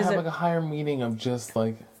 Yeah, to have like a higher meaning of just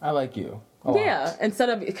like, I like you. Instead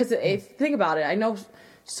of, because if think about it, I know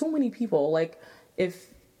so many people, like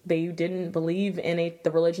if they didn't believe in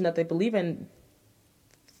the religion that they believe in,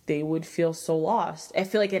 they would feel so lost. I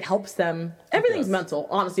feel like it helps them. Everything's mental.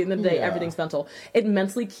 Honestly, at the end of the day, everything's mental. It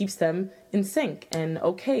mentally keeps them in sync and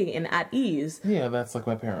okay and at ease. Yeah, that's like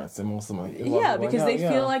my parents and most of my... because they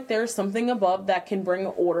feel like there's something above that can bring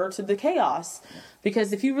order to the chaos.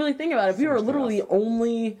 Because if you really think about it, if we were literally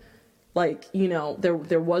only... Like, you know,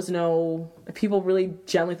 there was no... People really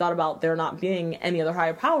generally thought about there not being any other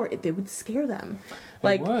higher power, they would scare them.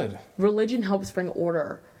 Like, religion helps bring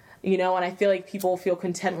order. You know, and I feel like people feel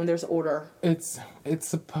content when there's order. It's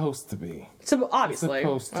supposed to be. So obviously, it's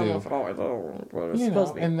supposed to. I don't know if it always is, but it's You supposed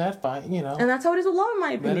know, to be. and that's fine. You know, And that's how it is with love, in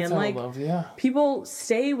my that opinion. is how Like, love, yeah. people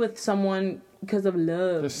stay with someone because of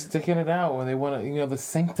love. They're sticking it out when they want to. You know, the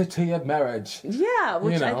sanctity of marriage. Yeah,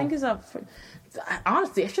 which You I know. think is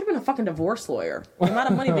honestly, I should have been a fucking divorce lawyer. The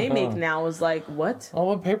amount of money they make now is like, what?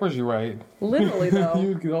 All the papers you write. Literally, though.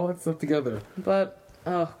 You get all that stuff together. But,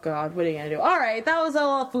 oh, God, what are you going to do? All right, that was a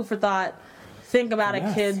little food for thought. Think about it,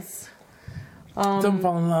 Yes. kids. Don't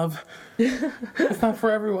fall in love. It's not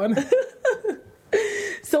for everyone.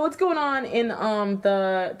 So what's going on in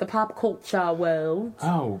the pop culture world?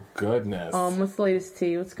 Oh, goodness. What's the latest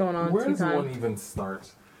tea? What's going on? Where tea does time? one even start?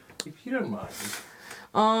 If you don't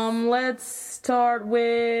mind. Let's start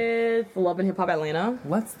with Love and Hip Hop Atlanta.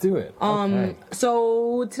 Let's do it. Okay.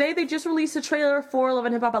 So today they just released a trailer for Love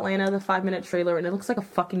and Hip Hop Atlanta, the 5-minute trailer, and it looks like a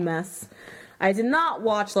fucking mess. I did not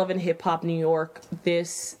watch Love and Hip Hop New York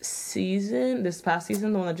this past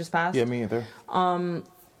season, the one that just passed. Yeah, me either.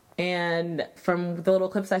 And from the little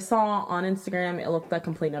clips I saw on Instagram, it looked like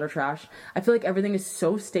complete and utter trash. I feel like everything is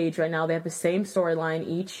so staged right now. They have the same storyline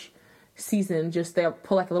each season, just they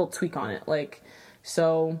pull like a little tweak on it. Like,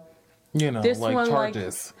 so You know, this like one, like-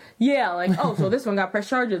 charges. yeah, like, oh, so this one got press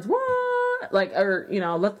charges. What? Like, or, you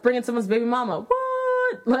know, let's bring in someone's baby mama. What?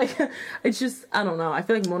 Like, it's just, I don't know. I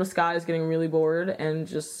feel like Mona Scott is getting really bored and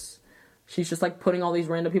she's just like putting all these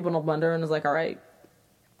random people in a blender and is like, all right,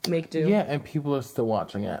 make do. Yeah, and people are still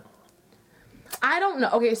watching it. I don't know.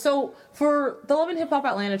 Okay, so for the Love and Hip Hop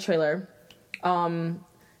Atlanta trailer,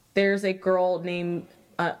 there's a girl named,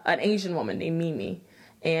 an Asian woman named Mimi.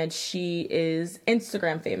 And she is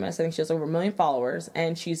Instagram famous. I think she has over 1 million followers.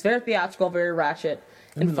 And she's very theatrical, very ratchet,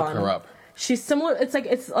 and Let me fun. look her up. She's similar.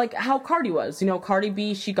 It's like how Cardi was. You know, Cardi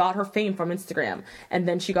B, she got her fame from Instagram. And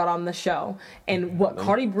then she got on the show. And what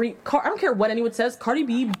Cardi B, I don't care what anyone says, Cardi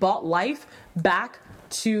B bought life back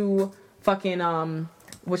to fucking,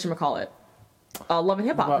 whatchamacallit? Love and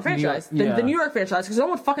Hip Hop, the franchise. The New York franchise, because no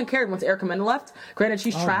one fucking cared once Erica Mena left. Granted,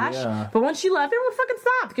 she's trash, yeah. but once she left, everyone fucking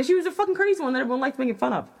stopped, because she was a fucking crazy one that everyone liked making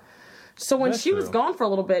fun of. So when That's she was true. gone for a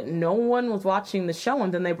little bit, no one was watching the show,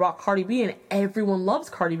 and then they brought Cardi B, and everyone loves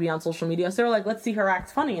Cardi B on social media, so they were like, let's see her act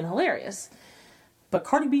funny and hilarious. But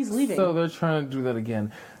Cardi B's leaving. So they're trying to do that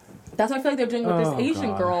again. That's what I feel like they're doing with this Oh,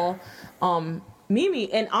 Asian God. girl,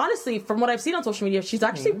 Mimi. And honestly, from what I've seen on social media, she's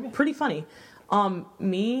actually pretty funny.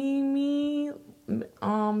 Mimi,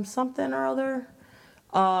 something or other.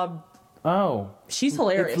 Oh. She's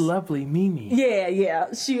hilarious. It's lovely, Mimi.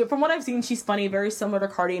 Yeah. She, from what I've seen, she's funny, very similar to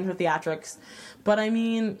Cardi in her theatrics. But I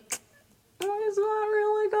mean, it's not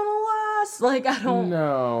really gonna last. Like, I don't.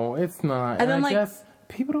 No, it's not. And And then, I like- guess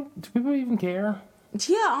do people even care?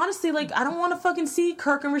 Yeah, honestly, like, I don't want to fucking see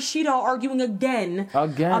Kirk and Rashida arguing again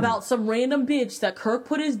Again. about some random bitch that Kirk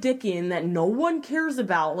put his dick in that no one cares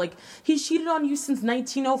about. Like, he's cheated on you since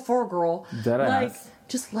 1904, girl. Dead like, ass.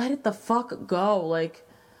 just let it the fuck go. Like,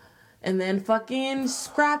 and then fucking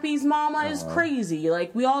Scrappy's mama is crazy.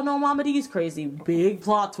 Like, we all know Mama D's crazy. Big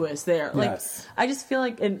plot twist there. Like, Yes. I just feel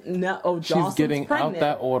like, Jocelyn's She's getting pregnant. out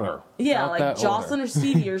that order. Yeah, Out like that Jocelyn order. or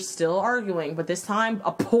Stevie are still arguing, but this time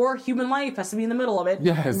a poor human life has to be in the middle of it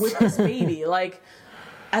Yes. with this baby. Like,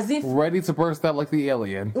 as if Ready to burst out like the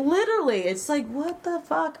alien. literally, it's like, what the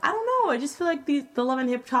fuck? I don't know. I just feel like the Love and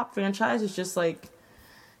Hip Hop franchise is just like,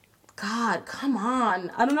 God, come on.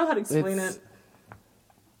 I don't know how to explain It's- it.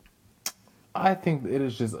 I think it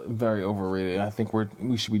is just very overrated. I think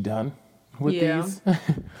we should be done with Yeah. these.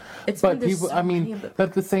 It's But there's people, so I many mean, of them. but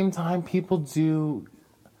at the same time, people do.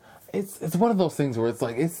 It's one of those things where it's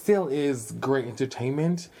like it still is great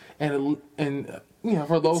entertainment, and you know,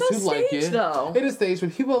 for those so who like staged, it, though. it is staged.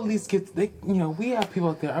 But people at least get we have people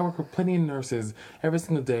out there. I work with plenty of nurses every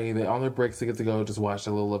single day that on their breaks they get to go just watch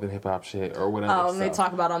a little Love and Hip Hop shit or whatever. And they stuff.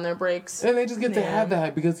 talk about on their breaks. And they just get to Yeah. have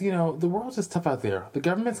that because, you know, the world's just tough out there. The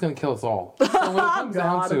government's going to kill us all. So when it comes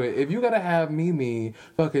down God. to it, if you got to have Mimi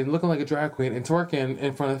fucking looking like a drag queen and twerking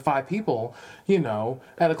in front of 5 people, you know,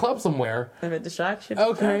 at a club somewhere, If it distraction.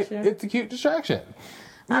 okay, it's a cute distraction.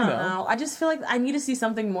 You I don't know. I just feel like I need to see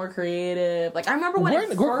something more creative. Like, I remember when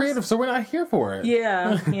We're creative, so we're not here for it.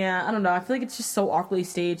 Yeah, I don't know. I feel like it's just so awkwardly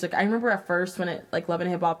staged. Like, I remember at first when it, like, Love and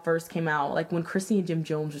Hip Hop first came out, like, when Chrissy and Jim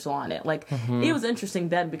Jones was on it. Like, it was interesting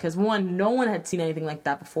then because, one, no one had seen anything like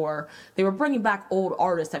that before. They were bringing back old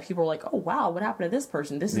artists that people were like, oh, wow, what happened to this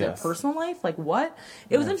person? This is their Yes. personal life? Like, what?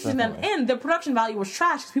 It was interesting definitely. then. And the production value was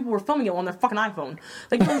trash because people were filming it on their fucking iPhone.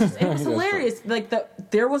 Like, it was That's hilarious. Like,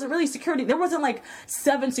 there wasn't really security. There wasn't, like,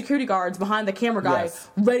 7 7 security guards behind the camera guy, Yes.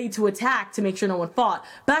 ready to attack to make sure no one fought.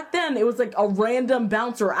 Back then, it was like a random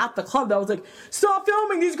bouncer at the club that was like, "Stop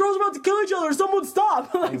filming! These girls are about to kill each other! Someone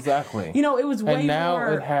stop!" Like, Exactly. You know, it was way and now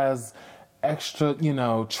more. it has extra,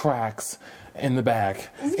 tracks in the back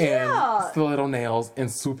Yeah. and stiletto nails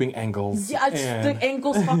and swooping angles. Yeah, and, the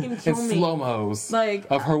ankles fucking kill and me. slow-mos Like-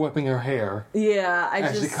 of her whipping her hair Yeah,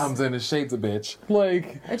 as she comes in and shades a bitch.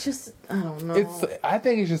 Like, I don't know. I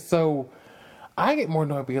think it's just so. I get more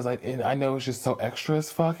annoyed because I know it's just so extra as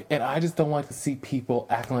fuck, and I just don't like to see people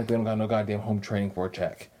acting like they don't got no goddamn home training for a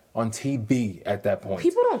check on TV at that point.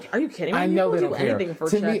 People don't. Are you kidding me? I know People they don't care. anything for a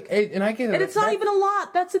To check. me, and I get it. And it's not even a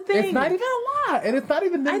lot. That's the thing. It's not even a lot, and it's not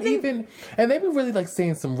even them I think- even. And they've been really like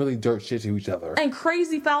saying some really dirt shit to each other. And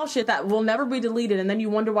crazy foul shit that will never be deleted, and then you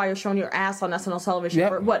wonder why you're showing your ass on SNL television Yep.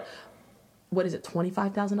 for what is it,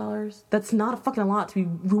 $25,000? That's not a fucking lot to be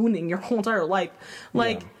ruining your whole entire life.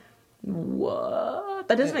 Like, what?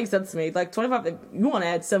 That doesn't make sense to me. Like 25, if you want to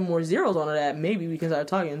add 7 more zeros on it, maybe we can start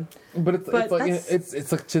talking. But it's like that's-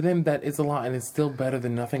 it's like to them that it's a lot, and it's still better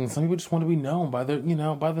than nothing. Some people just want to be known by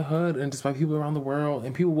by the hood and just by people around the world,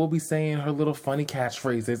 and people will be saying her little funny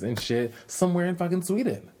catchphrases and shit somewhere in fucking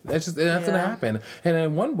Sweden. That's gonna happen. And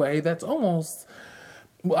in one way, that's almost.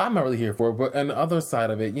 Well, I'm not really here for it, but on the other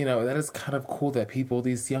side of it, that is kind of cool that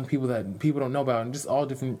these young people that people don't know about, and just all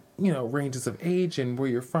different, ranges of age and where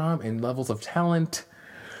you're from and levels of talent,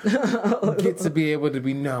 get to be able to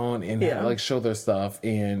be known and like show their stuff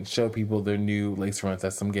and show people their new lace fronts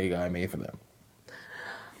that some gay guy made for them.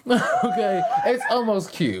 Okay, it's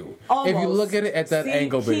almost cute. If you look at it at that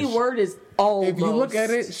angle, bitch. Key word is almost. If you look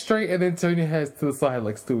at it straight and then turn your head to the side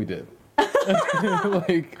like Stewie did.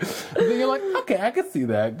 Like, then you're like, okay, I can see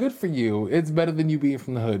that. Good for you. It's better than you being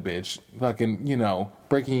from the hood, bitch. Fucking,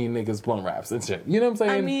 breaking niggas blunt wraps and shit. You know what I'm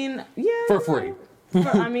saying? I mean, yeah. For free.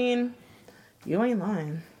 I mean, you ain't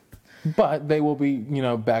lying. But they will be,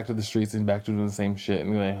 back to the streets and back to doing the same shit,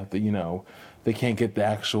 and they have to, they can't get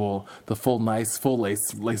the full lace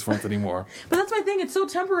fronts anymore. But that's my thing. It's so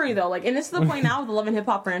temporary though. Like, and this is the point now with the Love and Hip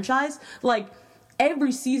Hop franchise. Like,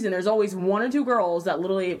 every season, there's always 1 or 2 girls that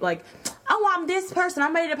literally like, oh, I'm this person.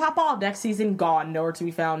 I'm ready to pop off. Next season, gone, nowhere to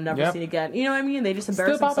be found, never seen again. You know what I mean? They just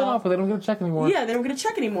embarrass Still popping themselves. off, but they don't get a check anymore. Yeah, they don't get a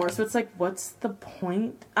check anymore. So it's like, what's the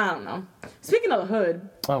point? I don't know. Speaking of the hood,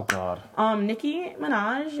 Oh God. Nicki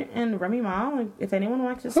Minaj and Remy Ma. Like, if anyone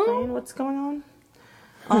wants to explain what's going on,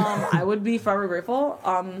 I would be forever grateful.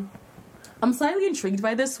 I'm slightly intrigued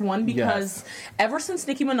by this one because ever since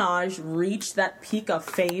Nicki Minaj reached that peak of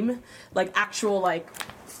fame, like actual like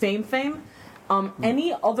fame,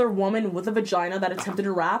 any other woman with a vagina that attempted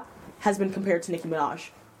to rap has been compared to Nicki Minaj.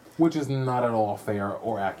 Which is not at all fair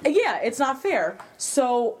or accurate. Yeah, it's not fair.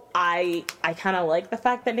 So I kind of like the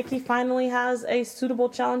fact that Nicki finally has a suitable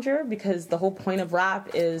challenger because the whole point of rap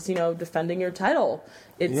is, defending your title.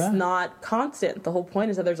 It's not constant. The whole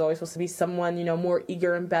point is that there's always supposed to be someone, more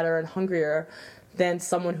eager and better and hungrier than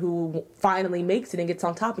someone who finally makes it and gets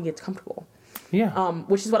on top and gets comfortable. Yeah.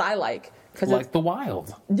 Which is what I like. Like The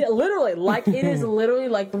Wild. Yeah, literally. Like, it is literally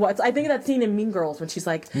like what I think of that scene in Mean Girls when she's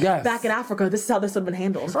like, back in Africa, this is how this would have been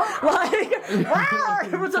handled. Like,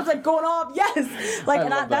 everyone's just like going off. Yes. Like,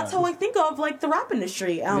 that's how I think of like the rap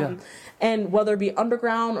industry. And whether it be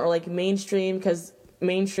underground or like mainstream, because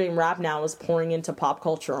mainstream rap now is pouring into pop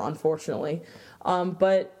culture, unfortunately.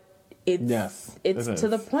 But it's to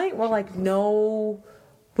the point where like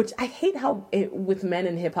which I hate how with men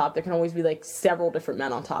in hip hop there can always be like several different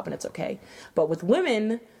men on top and it's okay. But with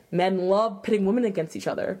women, men love pitting women against each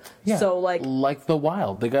other. Yeah. So like The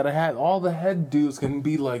Wild, they gotta have all the head dudes can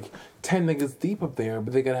be like 10 niggas deep up there,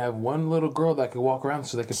 but they gotta have one little girl that can walk around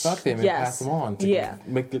so they can fuck them and pass them on to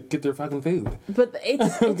get their fucking food. But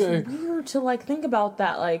it's weird to like think about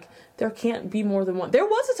that. Like there can't be more than one. There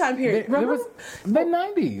was a time period. There was the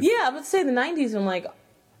 90s. Yeah, I would say the 90s when like.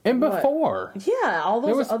 And before. Yeah, all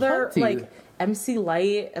those other plenty. like MC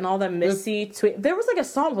Light and all that Missy. There was like a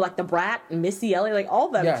song with like the Brat, Missy Elliott, like all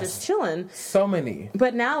of them just chilling. So many.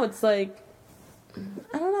 But now it's like,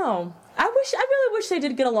 I don't know. I really wish they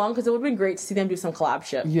did get along because it would have been great to see them do some collab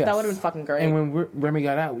shit. Yes. That would have been fucking great. And when Remy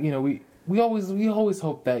got out, we always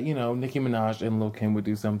hoped that Nicki Minaj and Lil Kim would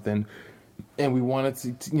do something, and we wanted to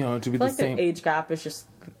be the like same. The age gap is just.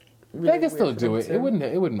 Really they can still do it. It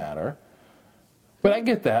wouldn't matter. But I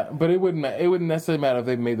get that. But it wouldn't necessarily matter if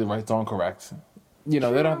they made the right song correct. They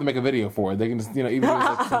don't have to make a video for it. They can just even use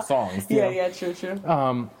like some songs.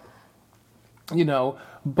 True.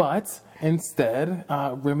 But instead,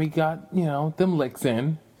 Remy got them licks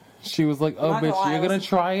in. She was like, "Oh, bitch, you're gonna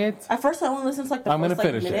try it." At first, I only listened to like the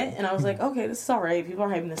first minute, and I was like, "Okay, this is alright. People are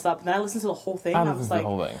hyping this up." And then I listened to the whole thing. I and I was like, the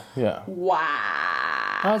whole thing. Yeah.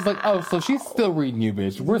 Wow. I was like, oh, so she's still reading you,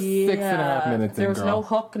 bitch. We're 6.5 minutes in, There was girl. no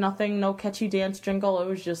hook, nothing, no catchy dance jingle. It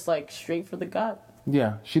was just like straight for the gut.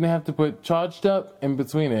 Yeah, she didn't have to put charged up in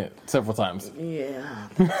between it several times. Yeah.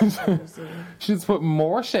 She just put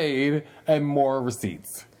more shade and more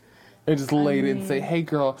receipts. And just laid it and say, hey,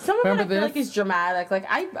 girl, Some of it remember I feel this? like is dramatic. Like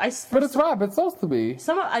But it's rap. It's supposed to be.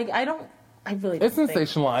 some of I really It's don't think.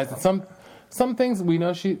 sensationalized. And some things we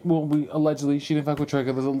know we allegedly, she didn't fuck with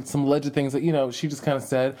Trigger. There's some alleged things that, she just kind of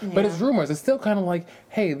said. But it's rumors. It's still kind of like,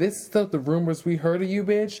 hey, this stuff, the rumors we heard of you,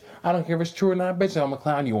 bitch. I don't care if it's true or not, bitch. I'm going to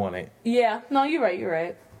clown you on it. Yeah. No, you're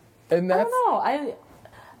right. And I that's... don't know.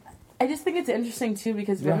 I just think it's interesting too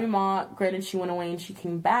because Remy Ma, granted, she went away and she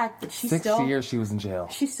came back, but she 6 still years she was in jail.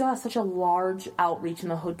 She still has such a large outreach in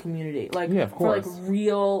the hood community, like Yeah, of course. for like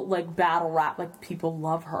real like battle rap. Like people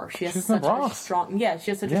love her. She has She's such from a Bronx. strong, she has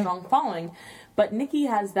such a strong following. But Nicki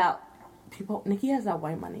has that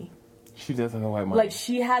white money. She does have the white money. Like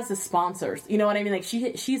she has the sponsors. You know what I mean? Like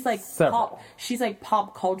she's like Several. she's like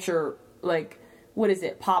pop culture, like what is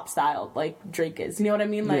it? Pop style, like Drake is. You know what I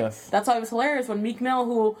mean? Like Yes. that's why it was hilarious when Meek Mill,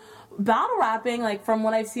 who battle rapping, like from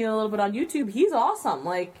what I've seen a little bit on YouTube, he's awesome.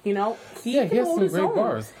 Like, he can he has hold some his great own.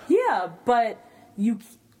 bars. Yeah, but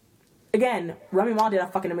again, Remy Ma did a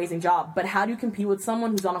fucking amazing job. But how do you compete with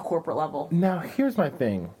someone who's on a corporate level? Now, here's my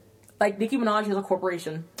thing. Like Nicki Minaj is a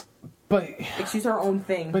corporation. But Like she's her own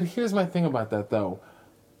thing. But here's my thing about that, though.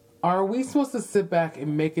 Are we supposed to sit back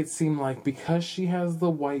and make it seem like because she has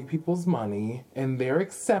the white people's money and their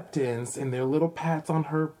acceptance and their little pats on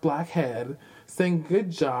her black head, saying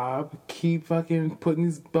good job, keep fucking putting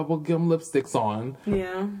these bubblegum lipsticks on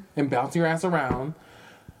Yeah. and bouncing your ass around,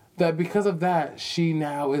 that because of that, she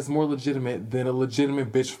now is more legitimate than a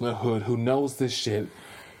legitimate bitch from the hood who knows this shit,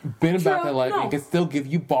 been about True, their life, no. and can still give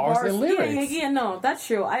you bars and lyrics. Yeah, no, that's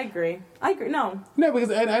true. I agree. No. No, because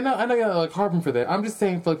and I know you're like harping for that. I'm just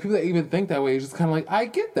saying for like people that even think that way, it's just kind of like I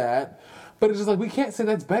get that, but it's just like we can't say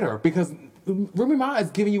that's better because Remy Ma is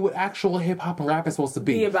giving you what actual hip hop and rap is supposed to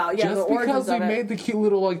be. Be about, yeah, just the because origins we of it. made the cute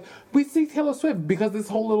little like we see Taylor Swift because this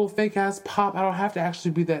whole little fake ass pop. I don't have to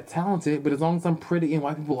actually be that talented, but as long as I'm pretty and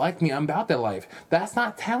white people like me, I'm about that life. That's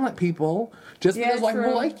not talent, people. Just Yeah, because white true.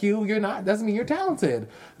 people like you, you're not doesn't mean you're talented.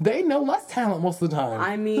 They know less talent most of the time.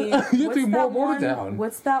 I mean, you have to be more that watered one? down.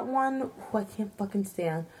 What's that one who I can't fucking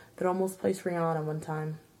stand that almost placed Rihanna one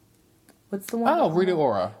time? What's the one? Oh, Rita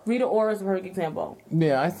Ora. Rita Ora is a perfect example.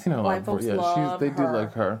 Yeah, I've seen her a lot White before. folks Yeah, love they do her.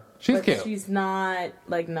 like her. She's But cute. she's not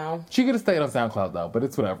like no. She could have stayed on SoundCloud though, but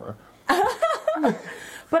it's whatever.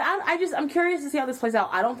 But I'm curious to see how this plays out.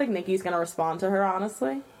 I don't think Nicki's gonna respond to her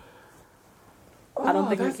honestly. I don't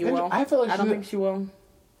think that's Nicki will. I feel like I don't think she will.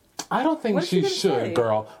 I don't think What is she she gonna should, say?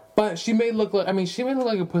 girl. But she may look like. I mean, she may look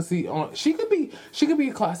like a pussy. She could be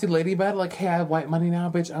a classy lady about it. Like, hey, I have white money now,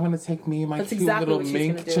 bitch. I'm gonna take me and my That's cute exactly little what she's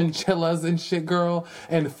mink gonna do. chinchillas and shit, girl,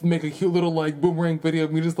 and make a cute little like boomerang video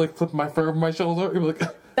of me just like flipping my fur over my shoulder. And be like,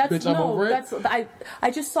 That's bitch, I'm over it.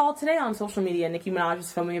 I just saw today on social media Nicki Minaj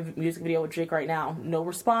is filming a music video with Drake right now. No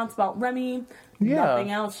response about Remy. Yeah,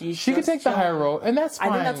 Nothing else. she just could take the higher chilling. road, and that's fine.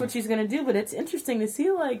 I think that's what she's gonna do, but it's interesting to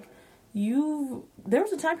see like there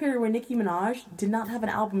was a time period where Nicki Minaj did not have an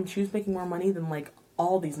album. She was making more money than like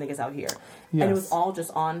all these niggas out here, and it was Yes. all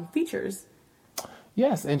just on features.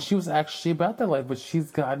 Yes, and she was actually about that life, but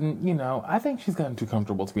she's gotten, I think she's gotten too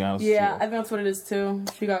comfortable, to be honest Yeah, I with think that's what it is too.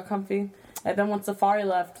 She got comfy, and then once Safari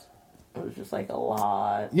left, it was just like a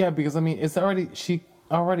lot. you. Yeah, because, I mean, she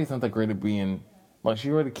already isn't that great at being, like, she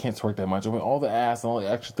already can't twerk that much. I mean, all the ass and all the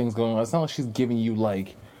extra things going on, it's not like she's giving you,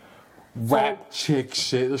 like, rap chick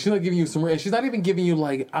shit. She's not giving you she's not even giving you,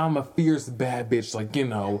 like, I'm a fierce bad bitch, like,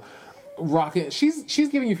 rocking. She's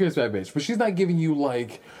giving you fierce bad bitch, but she's not giving you,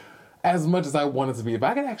 like, as much as I want it to be. If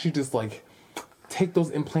I could actually just, like, take those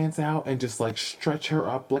implants out and just, like, stretch her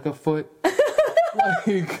up like a foot,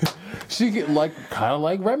 like, she get, like, kind of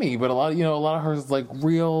like Remy, but a lot of hers is, like,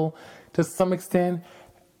 real to some extent.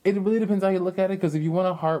 It really depends how you look at it, because if you want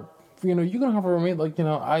to harp, you can harp for Remy, like,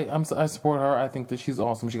 I support her. I think that she's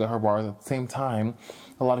awesome. She got her bars. At the same time,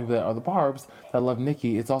 a lot of people that are the barbs that love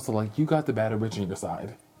Nicki, it's also like, you got the bad bitch on your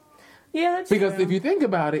side. Yeah, that's Because true. if you think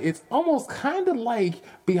about it, it's almost kind of like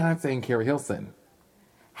Beyonce and Carrie Hilson.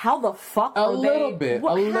 How the fuck A are little they? bit,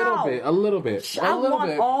 What- a little how? bit, a little bit, I a little want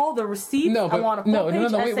bit. all the receipts. No, I but want a full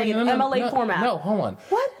page essay in MLA format. No, hold on.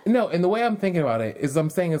 What? No, and the way I'm thinking about it is I'm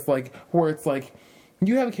saying it's like where it's like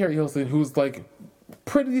you have Carrie Hilson who's like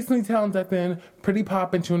pretty decently talented then, pretty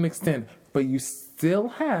popping to an extent, but you still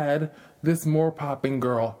had this more popping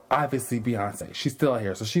girl, obviously Beyonce. She's still out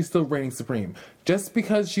here, so she's still reigning supreme. Just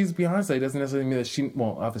because she's Beyonce doesn't necessarily mean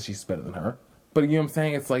that obviously she's better than her. But you know what I'm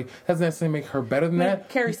saying? It's like, doesn't necessarily make her better than that.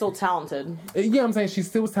 Carrie's still talented. Yeah, I'm saying she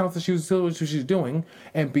still was talented. She was still what she was doing.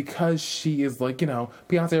 And because she is like,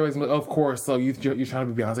 Beyonce always like, of course, so you're trying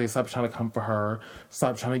to be Beyonce. Stop trying to come for her.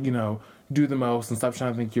 Stop trying to, do the most and stop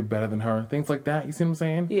trying to think you're better than her. Things like that. You see what I'm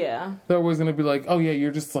saying? Yeah. They're always going to be like, oh yeah, you're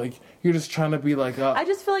just trying to be like I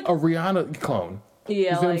just feel like a Rihanna clone. Yeah, you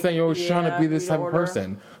see what I'm saying? You're always trying to be this type of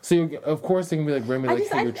person. So, of course, they can be like, Remy, like,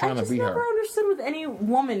 hey, you're trying to be her. I just never understood with any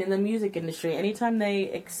woman in the music industry. Anytime they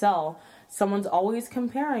excel, someone's always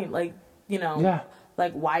comparing, like, Yeah.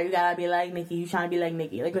 Like, why you gotta be like Nicki? You trying to be like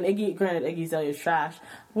Nicki. Like, when Iggy Azalea's trash.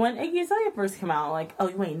 When Iggy Azalea first came out, like, oh,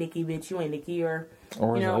 you ain't Nicki, bitch. You ain't Nicki. Or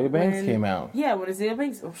Azalea Banks came out. Yeah, when Azalea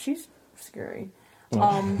Banks... Oh, she's scary.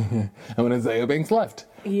 And when Azalea Banks left.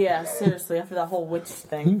 Yeah, seriously. After that whole witch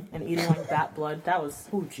thing and eating, like, bat blood. That was...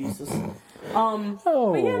 Oh, Jesus. But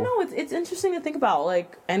yeah, no, it's interesting to think about.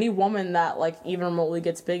 Like, any woman that, like, even remotely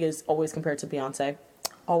gets big is always compared to Beyonce.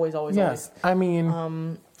 Always, always, yes. always. I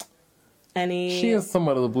mean... She is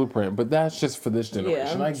somewhat of the blueprint, but that's just for this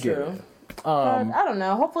generation. Yeah, I get it. But I don't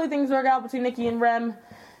know. Hopefully things work out between Nicki and Rem.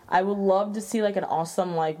 I would love to see like an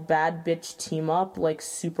awesome like bad bitch team up, like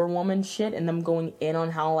Superwoman shit, and them going in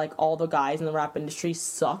on how like all the guys in the rap industry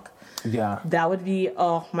suck. Yeah, that would be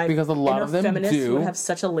because a lot of them feminists do would have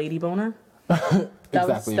such a lady boner.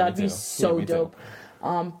 That'd be so dope.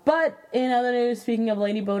 But in other news, speaking of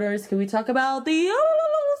lady boners, can we talk about the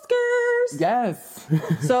Oscars? Yes.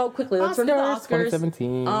 So quickly, let's run to the Oscars.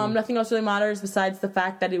 2017. Nothing else really matters besides the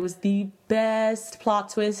fact that it was the best plot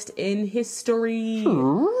twist in history.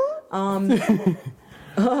 What?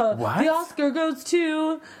 The Oscar goes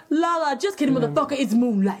to Lala. Just kidding, motherfucker. It's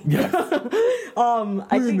Moonlight. Yes.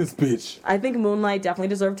 This bitch. I think Moonlight definitely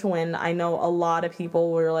deserved to win. I know a lot of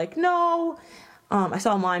people were like, no. I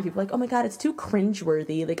saw online people like, oh my god, it's too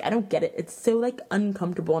cringeworthy. Like, I don't get it. It's so, like,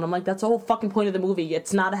 uncomfortable. And I'm like, that's the whole fucking point of the movie.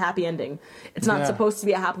 It's not a happy ending. It's not supposed to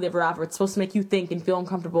be a happily ever after. It's supposed to make you think and feel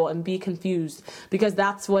uncomfortable and be confused. Because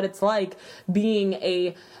that's what it's like being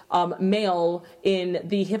a male in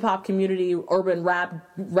the hip-hop community, urban rap,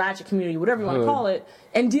 ratchet community, whatever you want to call it,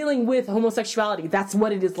 and dealing with homosexuality. That's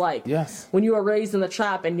what it is like. Yes. When you are raised in the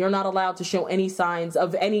trap and you're not allowed to show any signs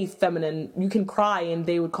of any feminine, you can cry and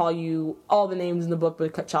they would call you all the names in the book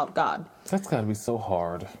but child of God. That's gotta be so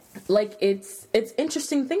hard. Like, it's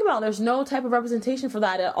interesting to think about. There's no type of representation for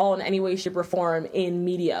that at all in any way, shape, or form in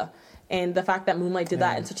media. And the fact that Moonlight did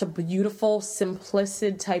that in such a beautiful,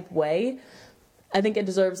 simplistic type way, I think it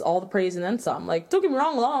deserves all the praise and then some. Like, don't get me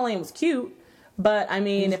wrong, La La Land was cute. But, I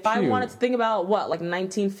mean, if I wanted to think about, like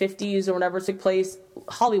 1950s or whatever took place,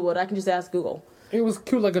 Hollywood, I can just ask Google. It was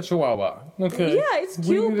cute like a chihuahua. Okay. Yeah, it's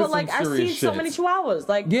cute, but, like, I've seen so many chihuahuas.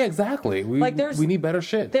 Like, yeah, exactly. We need better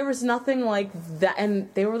shit. There was nothing like that. And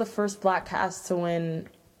they were the first black cast to win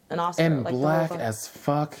an Oscar. And like, black as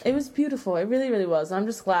fuck. It was beautiful. It really, really was. And I'm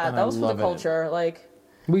just glad. That was for the culture. Like...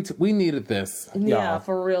 We needed this. Yeah,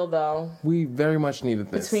 for real though. We very much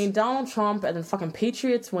needed this. Between Donald Trump and then fucking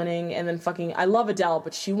Patriots winning and then fucking I love Adele,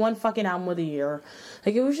 but she won fucking Album of the Year.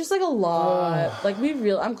 Like, it was just like a lot. Like,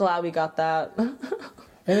 I'm glad we got that. And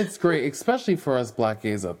it's great, especially for us black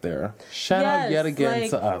gays up there. Shout out yet again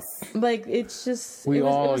to us. Like, it's just it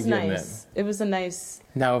was nice. It was a nice.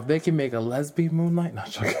 Now if they can make a lesbian Moonlight,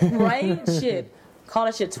 not joking. Right? Shit. Call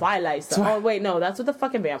that shit Twilight. Oh, wait, no, that's with the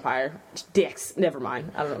fucking vampire. Dicks. Never mind.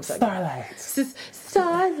 I don't know what I'm saying.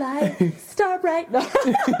 Starlight. Starbright. No.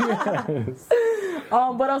 Yes.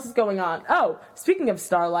 What else is going on? Oh, speaking of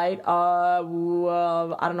Starlight, I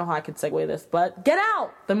don't know how I could segue this, but Get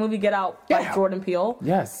Out! The movie Get Out by Jordan Peele.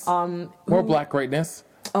 Yes. More black greatness.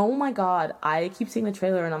 Oh my god. I keep seeing the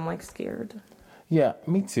trailer and I'm like scared. Yeah,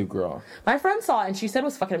 me too, girl. My friend saw it and she said it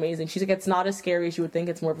was fucking amazing. She's like, it's not as scary as you would think.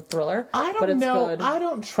 It's more of a thriller. But it's good. I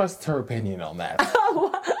don't trust her opinion on that.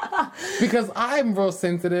 Because I'm real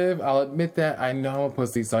sensitive. I'll admit that. I know I'm a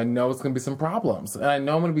pussy, so I know it's going to be some problems. And I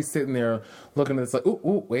know I'm going to be sitting there looking at this like,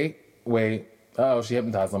 ooh, wait. Oh, she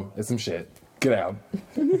hypnotized him. It's some shit. Get out.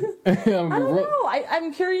 I don't know.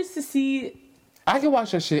 I'm curious to see. I can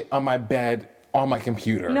watch that shit on my bed. On my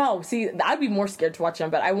computer. No, see, I'd be more scared to watch them,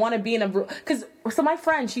 but I want to be in a... Because, so my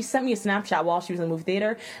friend, she sent me a Snapchat while she was in the movie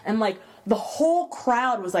theater, and, like, the whole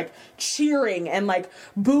crowd was, like, cheering and, like,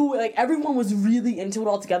 boo. Like, everyone was really into it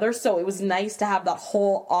all together, so it was nice to have that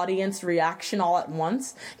whole audience reaction all at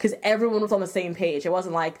once, because everyone was on the same page. It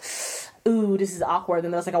wasn't like, ooh, this is awkward,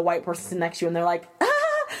 and there's, like, a white person sitting next to you, and they're like,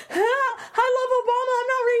 I love Obama, I'm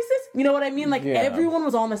not racist. You know what I mean? Like, everyone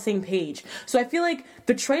was on the same page. So I feel like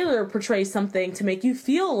the trailer portrays something to make you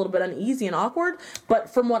feel a little bit uneasy and awkward. But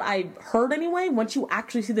from what I heard anyway, once you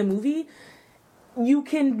actually see the movie, you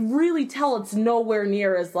can really tell it's nowhere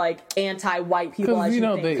near as like anti-white people as you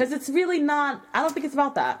think, because it's really not. I don't think it's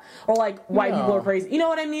about that, or like white people are crazy. You know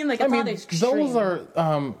what I mean? Like it's not extreme. Those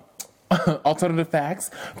are alternative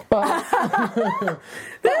facts, but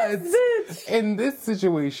in this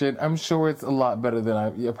situation, I'm sure it's a lot better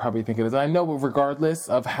than you probably think it is. I know, but regardless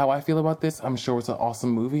of how I feel about this, I'm sure it's an awesome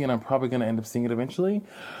movie, and I'm probably going to end up seeing it eventually.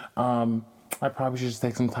 I probably should just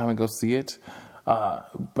take some time and go see it.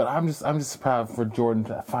 But I'm just proud for Jordan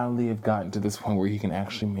to finally have gotten to this point where he can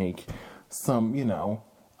actually make some,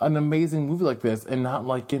 an amazing movie like this, and not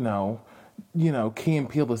like, Key and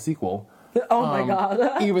Peele the sequel. Oh my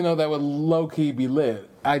God. Even though that would low-key be lit,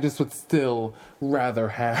 I just would still rather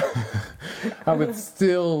have, I would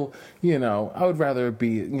rather it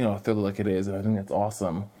be, a thriller like it is, and I think that's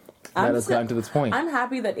awesome that it's gotten to this point. I'm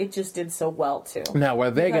happy that it just did so well, too. Now,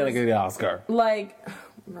 were they going to get the Oscar? Like...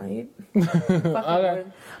 Right? Okay.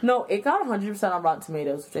 No, it got 100% on Rotten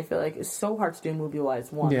Tomatoes, which I feel like is so hard to do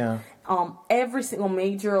movie-wise. One. Yeah. Every single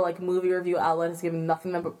major movie review outlet is giving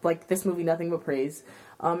nothing but this movie nothing but praise.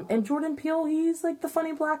 And Jordan Peele, he's like the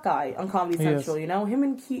funny black guy on Comedy Central. Him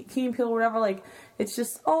and Key and Peele, whatever. It's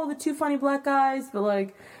just the two funny black guys, but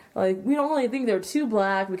like we don't really think they're too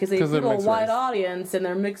black because they appeal to a wide audience and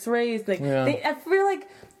they're mixed race. I feel like.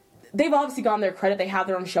 They've obviously gotten their credit. They have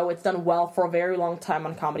their own show. It's done well for a very long time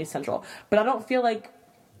on Comedy Central. But I don't feel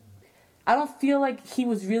like he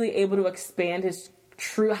was really able to expand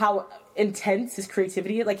how intense his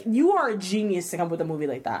creativity is. Like, you are a genius to come up with a movie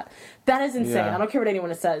like that. That is insane. Yeah. I don't care what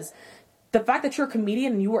anyone says. The fact that you're a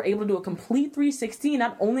comedian and you were able to do a complete 360 and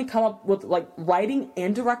not only come up with writing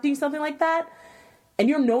and directing something like that, and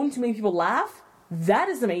you're known to make people laugh, that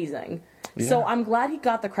is amazing. Yeah. So I'm glad he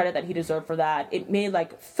got the credit that he deserved for that. It made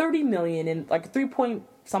 $30 million in 3 point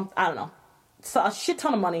something, I don't know, a shit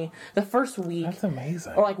ton of money the first week. That's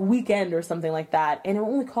amazing. Or weekend or something like that. And it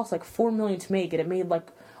only cost $4 million to make, and it made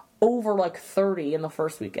over 30 in the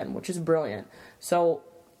first weekend, which is brilliant. So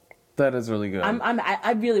that is really good.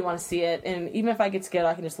 I really want to see it, and even if I get scared,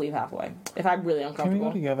 I can just leave halfway if I'm really uncomfortable. Can we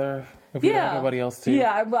go together if you have anybody else too?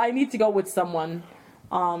 Yeah, I need to go with someone.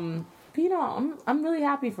 But I'm really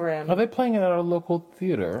happy for him. Are they playing it at a local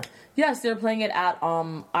theater? Yes, they're playing it at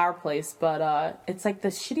our place, but it's the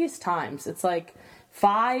shittiest times. It's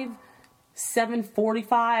 5,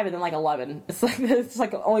 7:45, and then 11. It's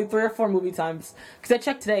only 3 or 4 movie times. Because I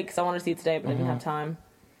checked today because I wanted to see it today, but I didn't have time.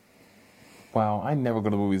 Wow, I never go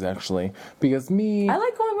to movies actually because I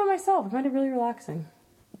like going by myself. I find it really relaxing.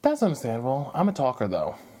 That's understandable. I'm a talker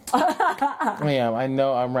though. I am. I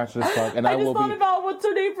know I'm ratchet as fuck, and I will be. I just thought about what's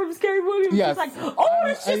her name from Scary Movie. Yes.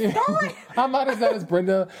 It's just going. I'm not as bad as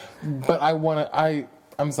Brenda, but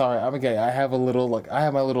I'm sorry. I'm gay. I have a little I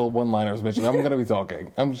have my little one-liners, bitch. And I'm gonna be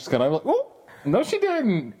talking. I'm just gonna oh no, she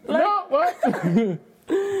didn't. No, what?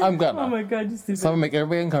 I'm gonna. Oh my God, you stupid. So I'm gonna make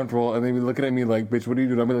everybody uncomfortable, and they be looking at me like, bitch, what are you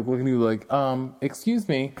doing? I'm gonna looking at you excuse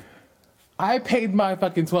me. I paid my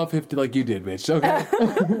fucking $12.50 like you did, bitch. Okay.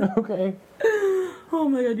 Okay. Oh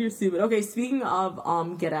my God, you're stupid. Okay, speaking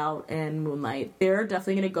of Get Out and Moonlight, they're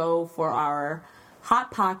definitely gonna go for our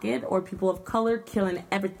Hot Pocket or people of color killing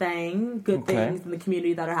everything, good things in the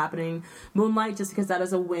community that are happening. Moonlight, just because that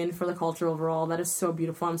is a win for the culture overall. That is so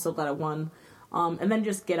beautiful. I'm so glad it won. And then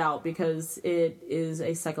just Get Out because it is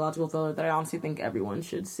a psychological thriller that I honestly think everyone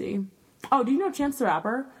should see. Oh, do you know Chance the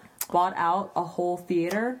Rapper bought out a whole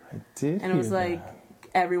theater? I did. And it was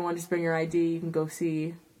everyone just bring your ID. You can go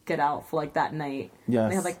see Get Out for that night.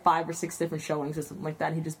 Yes. And they had 5 or 6 different showings or something like that.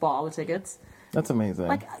 And he just bought all the tickets. That's amazing.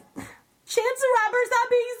 Chance the Rapper's not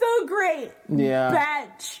being so great. Yeah.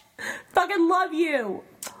 Bitch. Fucking love you.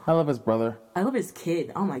 I love his brother. I love his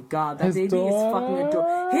kid. Oh my God, that baby is fucking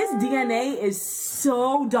adorable. His DNA is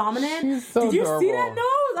so dominant. She's so Did you adorable. see that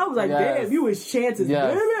nose? I was like, damn, you was Chance's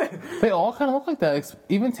baby. They all kind of look like that.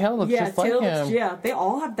 Even Taylor looks just like him. Yeah, they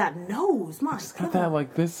all have that nose. My just got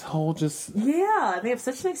that this whole just. Yeah, they have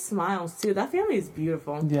such nice smiles too. That family is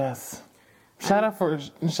beautiful. Yes. Shout out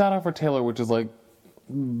for Taylor, which is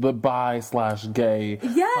the bi/gay.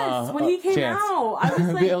 Yes, when he came out, I was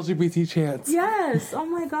the LGBT Chance. Yes, oh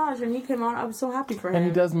my gosh, when he came out, I was so happy for him. And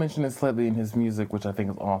he does mention it slightly in his music, which I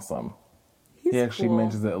think is awesome. He actually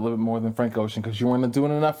mentions it a little bit more than Frank Ocean because you weren't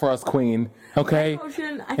doing enough for us, Queen. Okay. Frank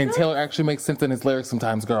Ocean, and Taylor actually makes sense in his lyrics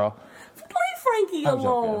sometimes, girl. Leave Frankie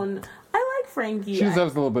alone. I like Frankie. She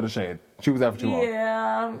deserves a little bit of shade. She was there for too long.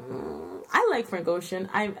 Yeah, I like Frank Ocean.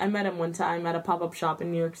 I met him one time at a pop-up shop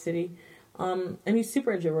in New York City. And he's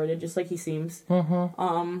super introverted, just like he seems.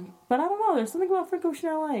 Mm-hmm. But I don't know. There's something about Frank Ocean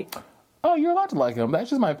I like. Oh, you're allowed to like him. That's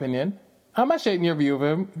just my opinion. I'm not shading your view of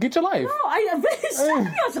him. Get your life. No,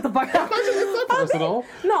 shut the fuck up. It's not personal.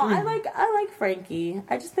 No, I like Frankie.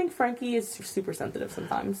 I just think Frankie is super sensitive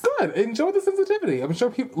sometimes. Good. Enjoy the sensitivity. I'm sure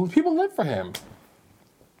people live for him.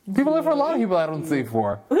 People live for a lot of people I don't see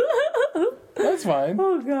for. That's fine.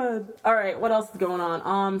 Oh god. All right, what else is going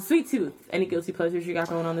on? Sweet Tooth. Any guilty pleasures you got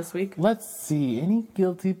going on this week? Let's see. Any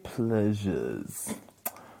guilty pleasures?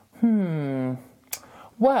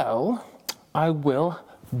 Well, I will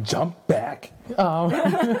jump back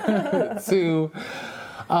to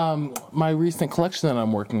my recent collection that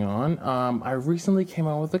I'm working on. I recently came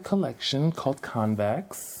out with a collection called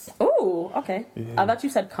Convex. Oh, okay. Yeah. I thought you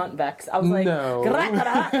said convex. I was like, no.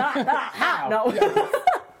 No.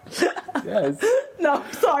 Yes. No,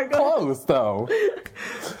 sorry. Close, though.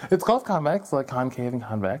 It's called Convex, like concave and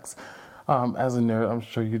convex. As a nerd, I'm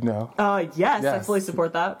sure you know. Yes, I fully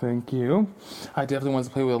support that. Thank you. I definitely want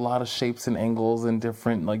to play with a lot of shapes and angles and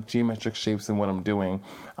different like geometric shapes in what I'm doing.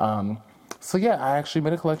 So yeah, I actually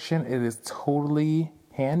made a collection. It is totally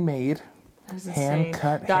handmade. Hand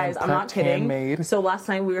cut, guys, I'm not kidding. Handmade. So last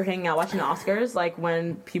night we were hanging out watching the Oscars, like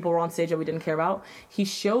when people were on stage that we didn't care about. He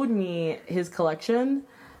showed me his collection.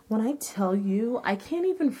 When I tell you, I can't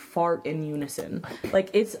even fart in unison. Like,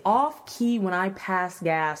 it's off key when I pass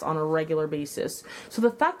gas on a regular basis. So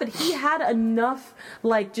the fact that he had enough,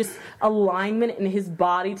 like, just alignment in his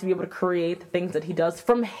body to be able to create the things that he does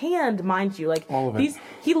from hand, mind you. Like, all of it.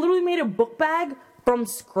 He literally made a book bag from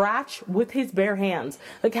scratch with his bare hands.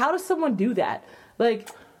 Like, how does someone do that? Like,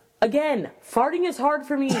 again, farting is hard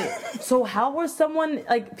for me. So how was someone,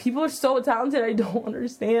 like, people are so talented, I don't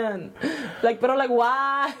understand. Like, but I'm like,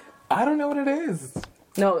 why? I don't know what it is.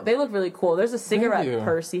 No, they look really cool. There's a cigarette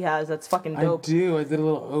purse he has that's fucking dope. I do. I did a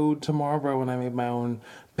little ode to Marlboro when I made my own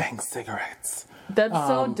bank cigarettes. That's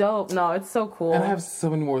so dope. No, it's so cool. And I have so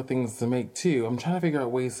many more things to make too. I'm trying to figure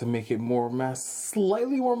out ways to make it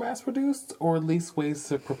slightly more mass produced, or at least ways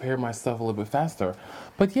to prepare my stuff a little bit faster.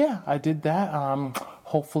 But yeah, I did that.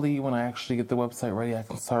 Hopefully when I actually get the website ready, I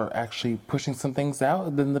can start actually pushing some things out.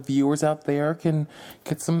 And then the viewers out there can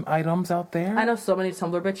get some items out there. I know so many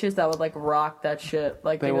Tumblr bitches that would like rock that shit.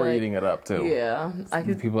 Like they were eating it up too. Yeah.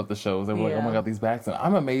 People at the shows, they were like, oh my God, these bags. And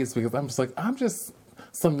I'm amazed because I'm just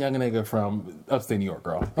some young nigga from upstate New York,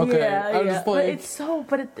 girl. Okay. Yeah. Just like,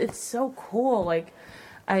 but it's so cool. Like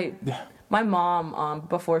my mom,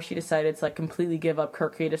 before she decided to like completely give up her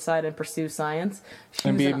creative side and pursue science,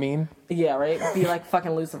 and be mean. Yeah, right. Be like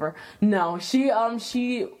fucking Lucifer. No,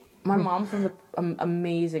 my mom's an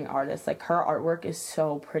amazing artist. Like her artwork is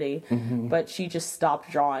so pretty, but she just stopped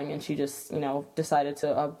drawing and she just decided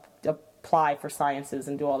to apply for sciences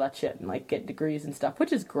and do all that shit and like get degrees and stuff,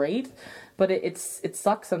 which is great. But it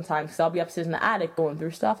sucks sometimes because I'll be upstairs in the attic going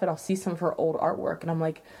through stuff and I'll see some of her old artwork and I'm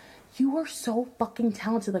like, you are so fucking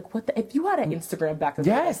talented. Like, what the? If you had an Instagram back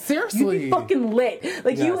then, seriously, you'd be fucking lit.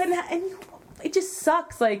 Like you and you, it just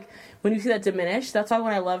sucks. Like when you see that diminish. That's why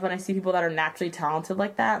I love when I see people that are naturally talented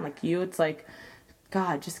like that, and like you, it's like,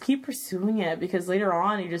 God, just keep pursuing it because later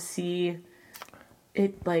on you just see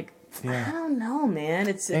it like. Yeah. I don't know, man.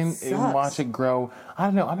 And watch it grow. I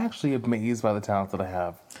don't know. I'm actually amazed by the talent that I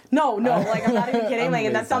have. No, like I'm not even kidding. Like,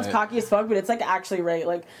 and that sounds cocky as fuck, but it's like actually right.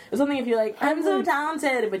 Like, it's something if you're like, I'm so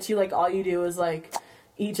talented, but you like all you do is like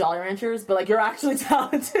eat Jolly Ranchers, but like you're actually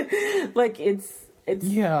talented. Like it's.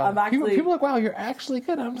 Yeah. I'm actually, people are like, wow, you're actually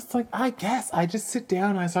good. I'm just like, I guess I just sit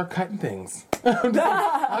down and I start cutting things.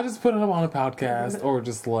 I'll just put it up on a podcast or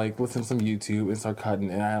just like listen to some YouTube and start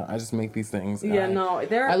cutting, and I just make these things. Yeah, I love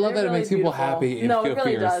that really it makes people happy and feel it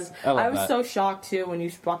really fierce. Does. I was so shocked too when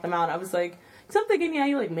you brought them out. I was like, because I'm thinking, yeah,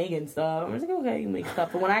 you like making stuff. I was like, okay, you make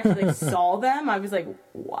stuff. But when I actually like, saw them, I was like,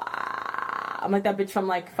 wow. I'm like that bitch from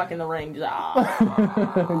like fucking The Ring. Just, yes.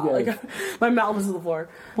 Like my mouth was to the floor.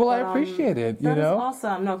 Well, I appreciate it. You know,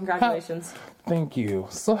 awesome. No, congratulations. Thank you.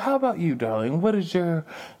 So how about you, darling? What is your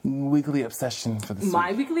weekly obsession for this week?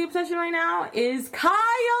 My weekly obsession right now is Kyle.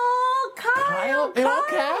 In all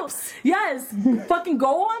caps? Yes. Fucking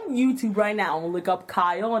go on YouTube right now and look up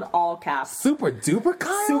Kyle in all caps. Super duper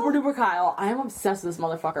Kyle? Super duper Kyle. I am obsessed with this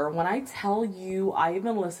motherfucker. When I tell you, I have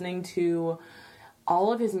been listening to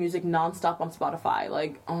all of his music nonstop on Spotify.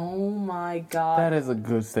 Like, oh my God. That is a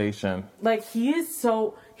good station. Like, he is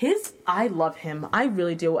so... I love him. I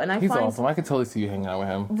really do. And he's awesome. I could totally see you hanging out with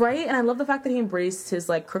him. Right? And I love the fact that he embraced his,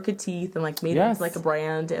 like, crooked teeth and, like, made it into, like, a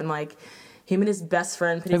brand. And, like, him and his best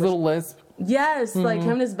friend... His little lisp. Yes. Mm-hmm. Like,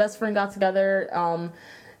 him and his best friend got together...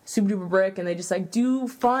 Super Duper Brick, and they just like do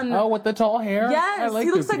fun. Oh, with the tall hair? Yes, he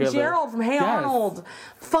looks like Gerald from Hey Arnold.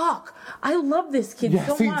 Fuck, I love this kid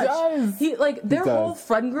so much. Does. Their whole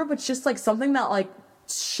friend group. It's just like something that like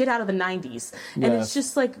shit out of the 90s. And it's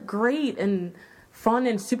just like great and fun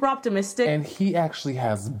and super optimistic. And he actually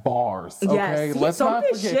has bars. Okay, yes, let's not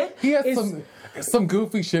forget. Shit He has some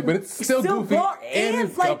goofy shit, but it's still goofy and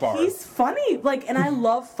it's like got bars. he's funny. Like, and I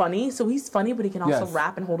love funny, so he's funny, but he can also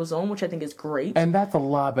rap and hold his own, which I think is great. And that's a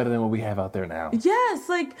lot better than what we have out there now. Yes,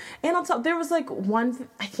 like, and on top, there was like one.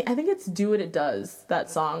 I think it's "Do What It Does." That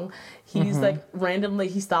song. He's like randomly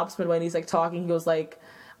he stops midway and he's like talking. He goes like.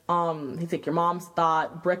 He's like, your mom's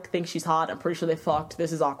thought Brick thinks she's hot. I'm pretty sure they fucked.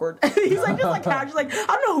 This is awkward. He's like, just like casually, like, I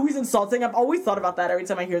don't know who he's insulting. I've always thought about that every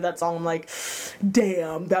time I hear that song. I'm like,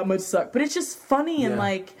 damn, that must suck. But it's just funny and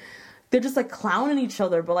like, they're just like clowning each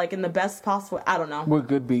other, but like in the best possible. I don't know. With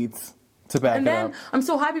good beats to back and it then up. I'm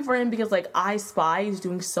so happy for him because like I Spy is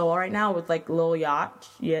doing so well right now with like Lil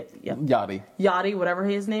Yachty, whatever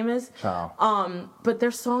his name is. Ciao. But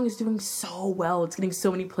their song is doing so well. It's getting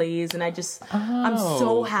so many plays, and I'm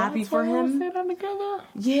so happy for him. They done together?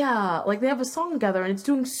 Yeah, like they have a song together, and it's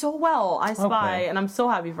doing so well. I Spy, and I'm so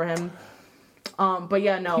happy for him. But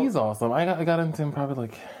yeah, no, he's awesome. I got into him probably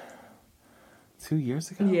like 2 years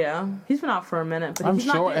ago. Yeah, he's been out for a minute, but I'm he's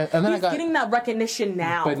sure, not and then he's getting that recognition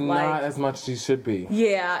now, but like, not as much as he should be.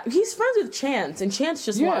 Yeah, he's friends with Chance, and Chance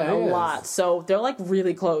just won a lot, so they're like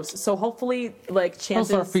really close. So hopefully, like Chance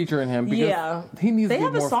will start featuring him. Because he needs. They to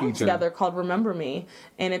have get a more song featured. together called "Remember Me,"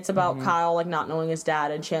 and it's about Kyle like not knowing his dad,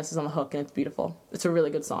 and Chance is on the hook, and it's beautiful. It's a really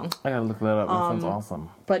good song. I gotta look that up. That sounds awesome.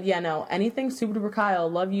 But yeah, no, anything super duper Kyle,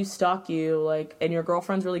 love you, stalk you, like, and your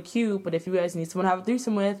girlfriend's really cute. But if you guys need someone to have a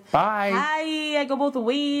threesome with, bye. Hi, I go both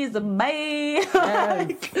ways. Bye.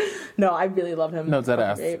 Like, no, I really love him. No, dead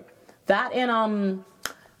ass. That and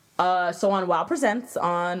so on WoW Presents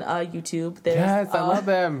on YouTube. There's, yes, I love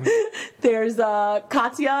them. There's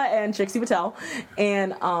Katya and Trixie Patel,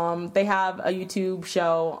 and they have a YouTube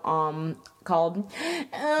show called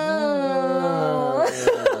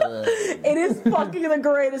it is fucking the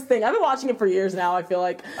greatest thing. I've been watching it for years now, I feel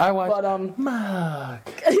like. I watch but Mark.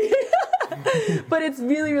 But it's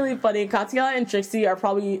really, really funny. Katya and Trixie are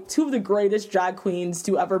probably two of the greatest drag queens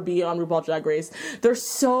to ever be on RuPaul's Drag Race. They're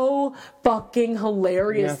so fucking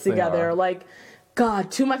hilarious together. Like,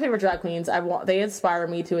 God, two of my favorite drag queens. They inspire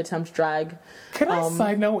me to attempt drag. Can I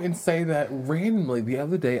side note and say that randomly the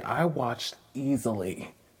other day I watched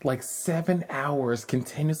easily like 7 hours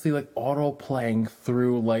continuously like auto playing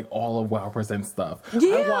through like all of WoW Presents stuff.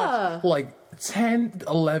 Yeah. I watched like 10,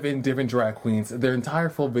 11 different drag queens, their entire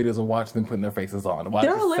full videos of watching them putting their faces on.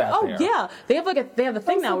 They're hilarious. Yeah, they have the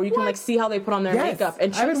thing now where you can like see how they put on their makeup.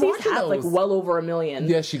 And Trixie's has like well over 1 million.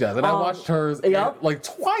 Yes, she does. And I watched hers like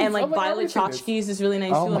twice. And like Violet Chachki's is really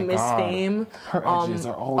nice too. And Miss Fame. Her edges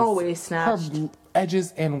are always snatched. Her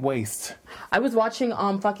edges and waist. I was watching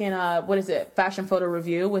what is it? Fashion Photo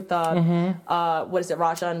Review with what is it?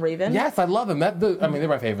 Raja and Raven. Yes, I love them. They're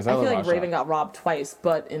my favorites. I feel love like Raja. Raven got robbed twice,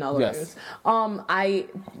 but in other news.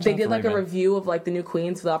 They did like a review of like the new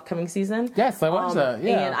queens for the upcoming season. Yes, I watched that.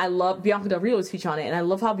 Yeah. And I love Bianca Del Rio was featured on it, and I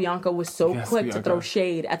love how Bianca was so quick to throw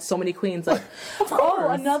shade at so many queens. Like,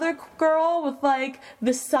 another girl with like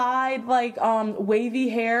the side like wavy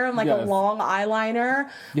hair and like a long eyeliner.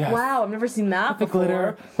 Yes. Wow, I've never seen that before. The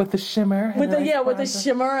glitter with the shimmer. With the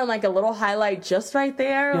shimmer and like a little highlight just right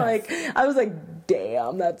there. Yes. Like I was like,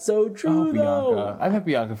 damn, that's so true though. Bianca. I've met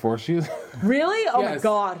Bianca before. She's really? Oh my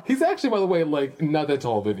god. He's actually, by the way, like not that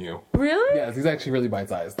tall than you. Really? Yes, he's actually really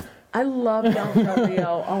bite-sized. I love Bianca Del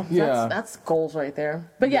Rio. Oh, that's goals right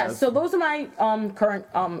there. But yeah, so those are my current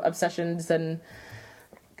obsessions and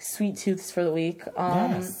sweet tooths for the week.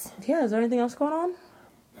 Yeah, is there anything else going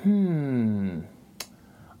on?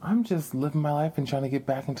 I'm just living my life and trying to get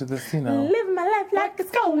back into this, Living my life like it's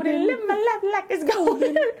golden. Living my life like it's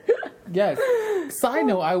golden. Yes. Side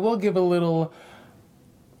note, I will give a little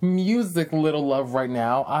music love right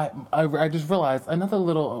now. I just realized another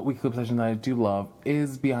little weekly obsession that I do love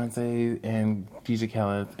is Beyonce and DJ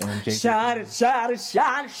Khaled and Jay-Z. Shot it,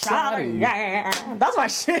 yeah. That's my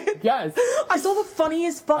shit. Yes. I saw the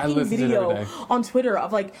funniest fucking video on Twitter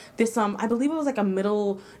of like this, I believe it was like a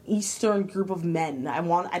Middle Eastern group of men. I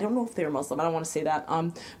don't know if they were Muslim, I don't want to say that.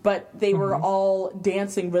 But they were all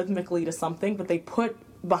dancing rhythmically to something, but they put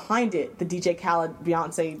behind it the DJ Khaled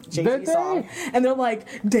Beyonce Jay-Z song, and they're like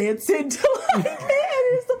dancing to like it.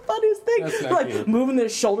 And it's the funniest thing. They're like moving their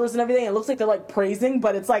shoulders and everything. It looks like they're like praising,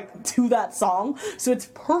 but it's like to that song, so it's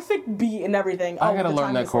perfect beat and everything. I gotta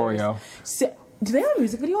learn that choreo. Do they have a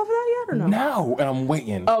music video for that yet or no? No, and I'm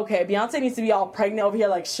waiting. Okay, Beyonce needs to be all pregnant over here,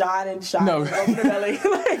 like shining no. over her belly.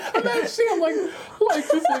 Imagine I'm like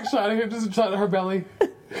just like shining her, just shining her belly.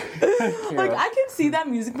 Like, I can see that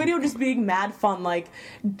music video just being mad fun. Like,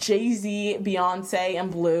 Jay-Z, Beyonce, and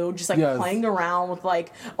Blue just, like, playing around with,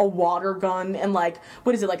 like, a water gun and, like,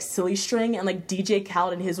 what is it, like, Silly String? And, like, DJ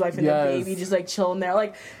Khaled and his wife and their baby just, like, chilling there.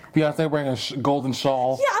 Like, Beyonce wearing a golden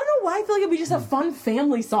shawl. yeah, I don't know why I feel like it'd be just a fun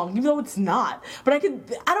family song, even though it's not. But I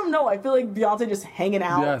don't know, I feel like Beyonce just hanging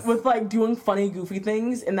out with, like, doing funny, goofy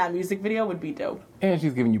things in that music video would be dope. And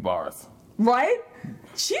she's giving you bars. Right?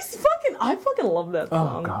 I fucking love that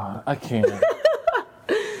song. Oh, God. I can't.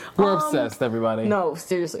 We're obsessed, everybody. No,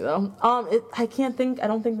 seriously, though. I don't think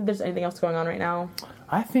that there's anything else going on right now.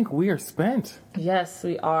 I think we are spent. Yes,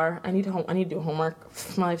 we are. I need to do homework.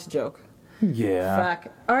 My life's a joke. Yeah.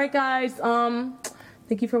 Fuck. All right, guys.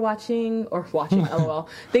 Thank you for watching, LOL.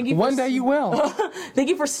 Thank you. One day you will. Thank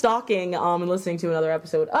you for stalking and listening to another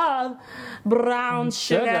episode of Brown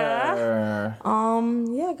Sugar.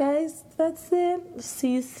 Yeah, guys, that's it.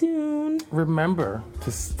 See you soon. Remember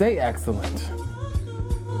to stay excellent.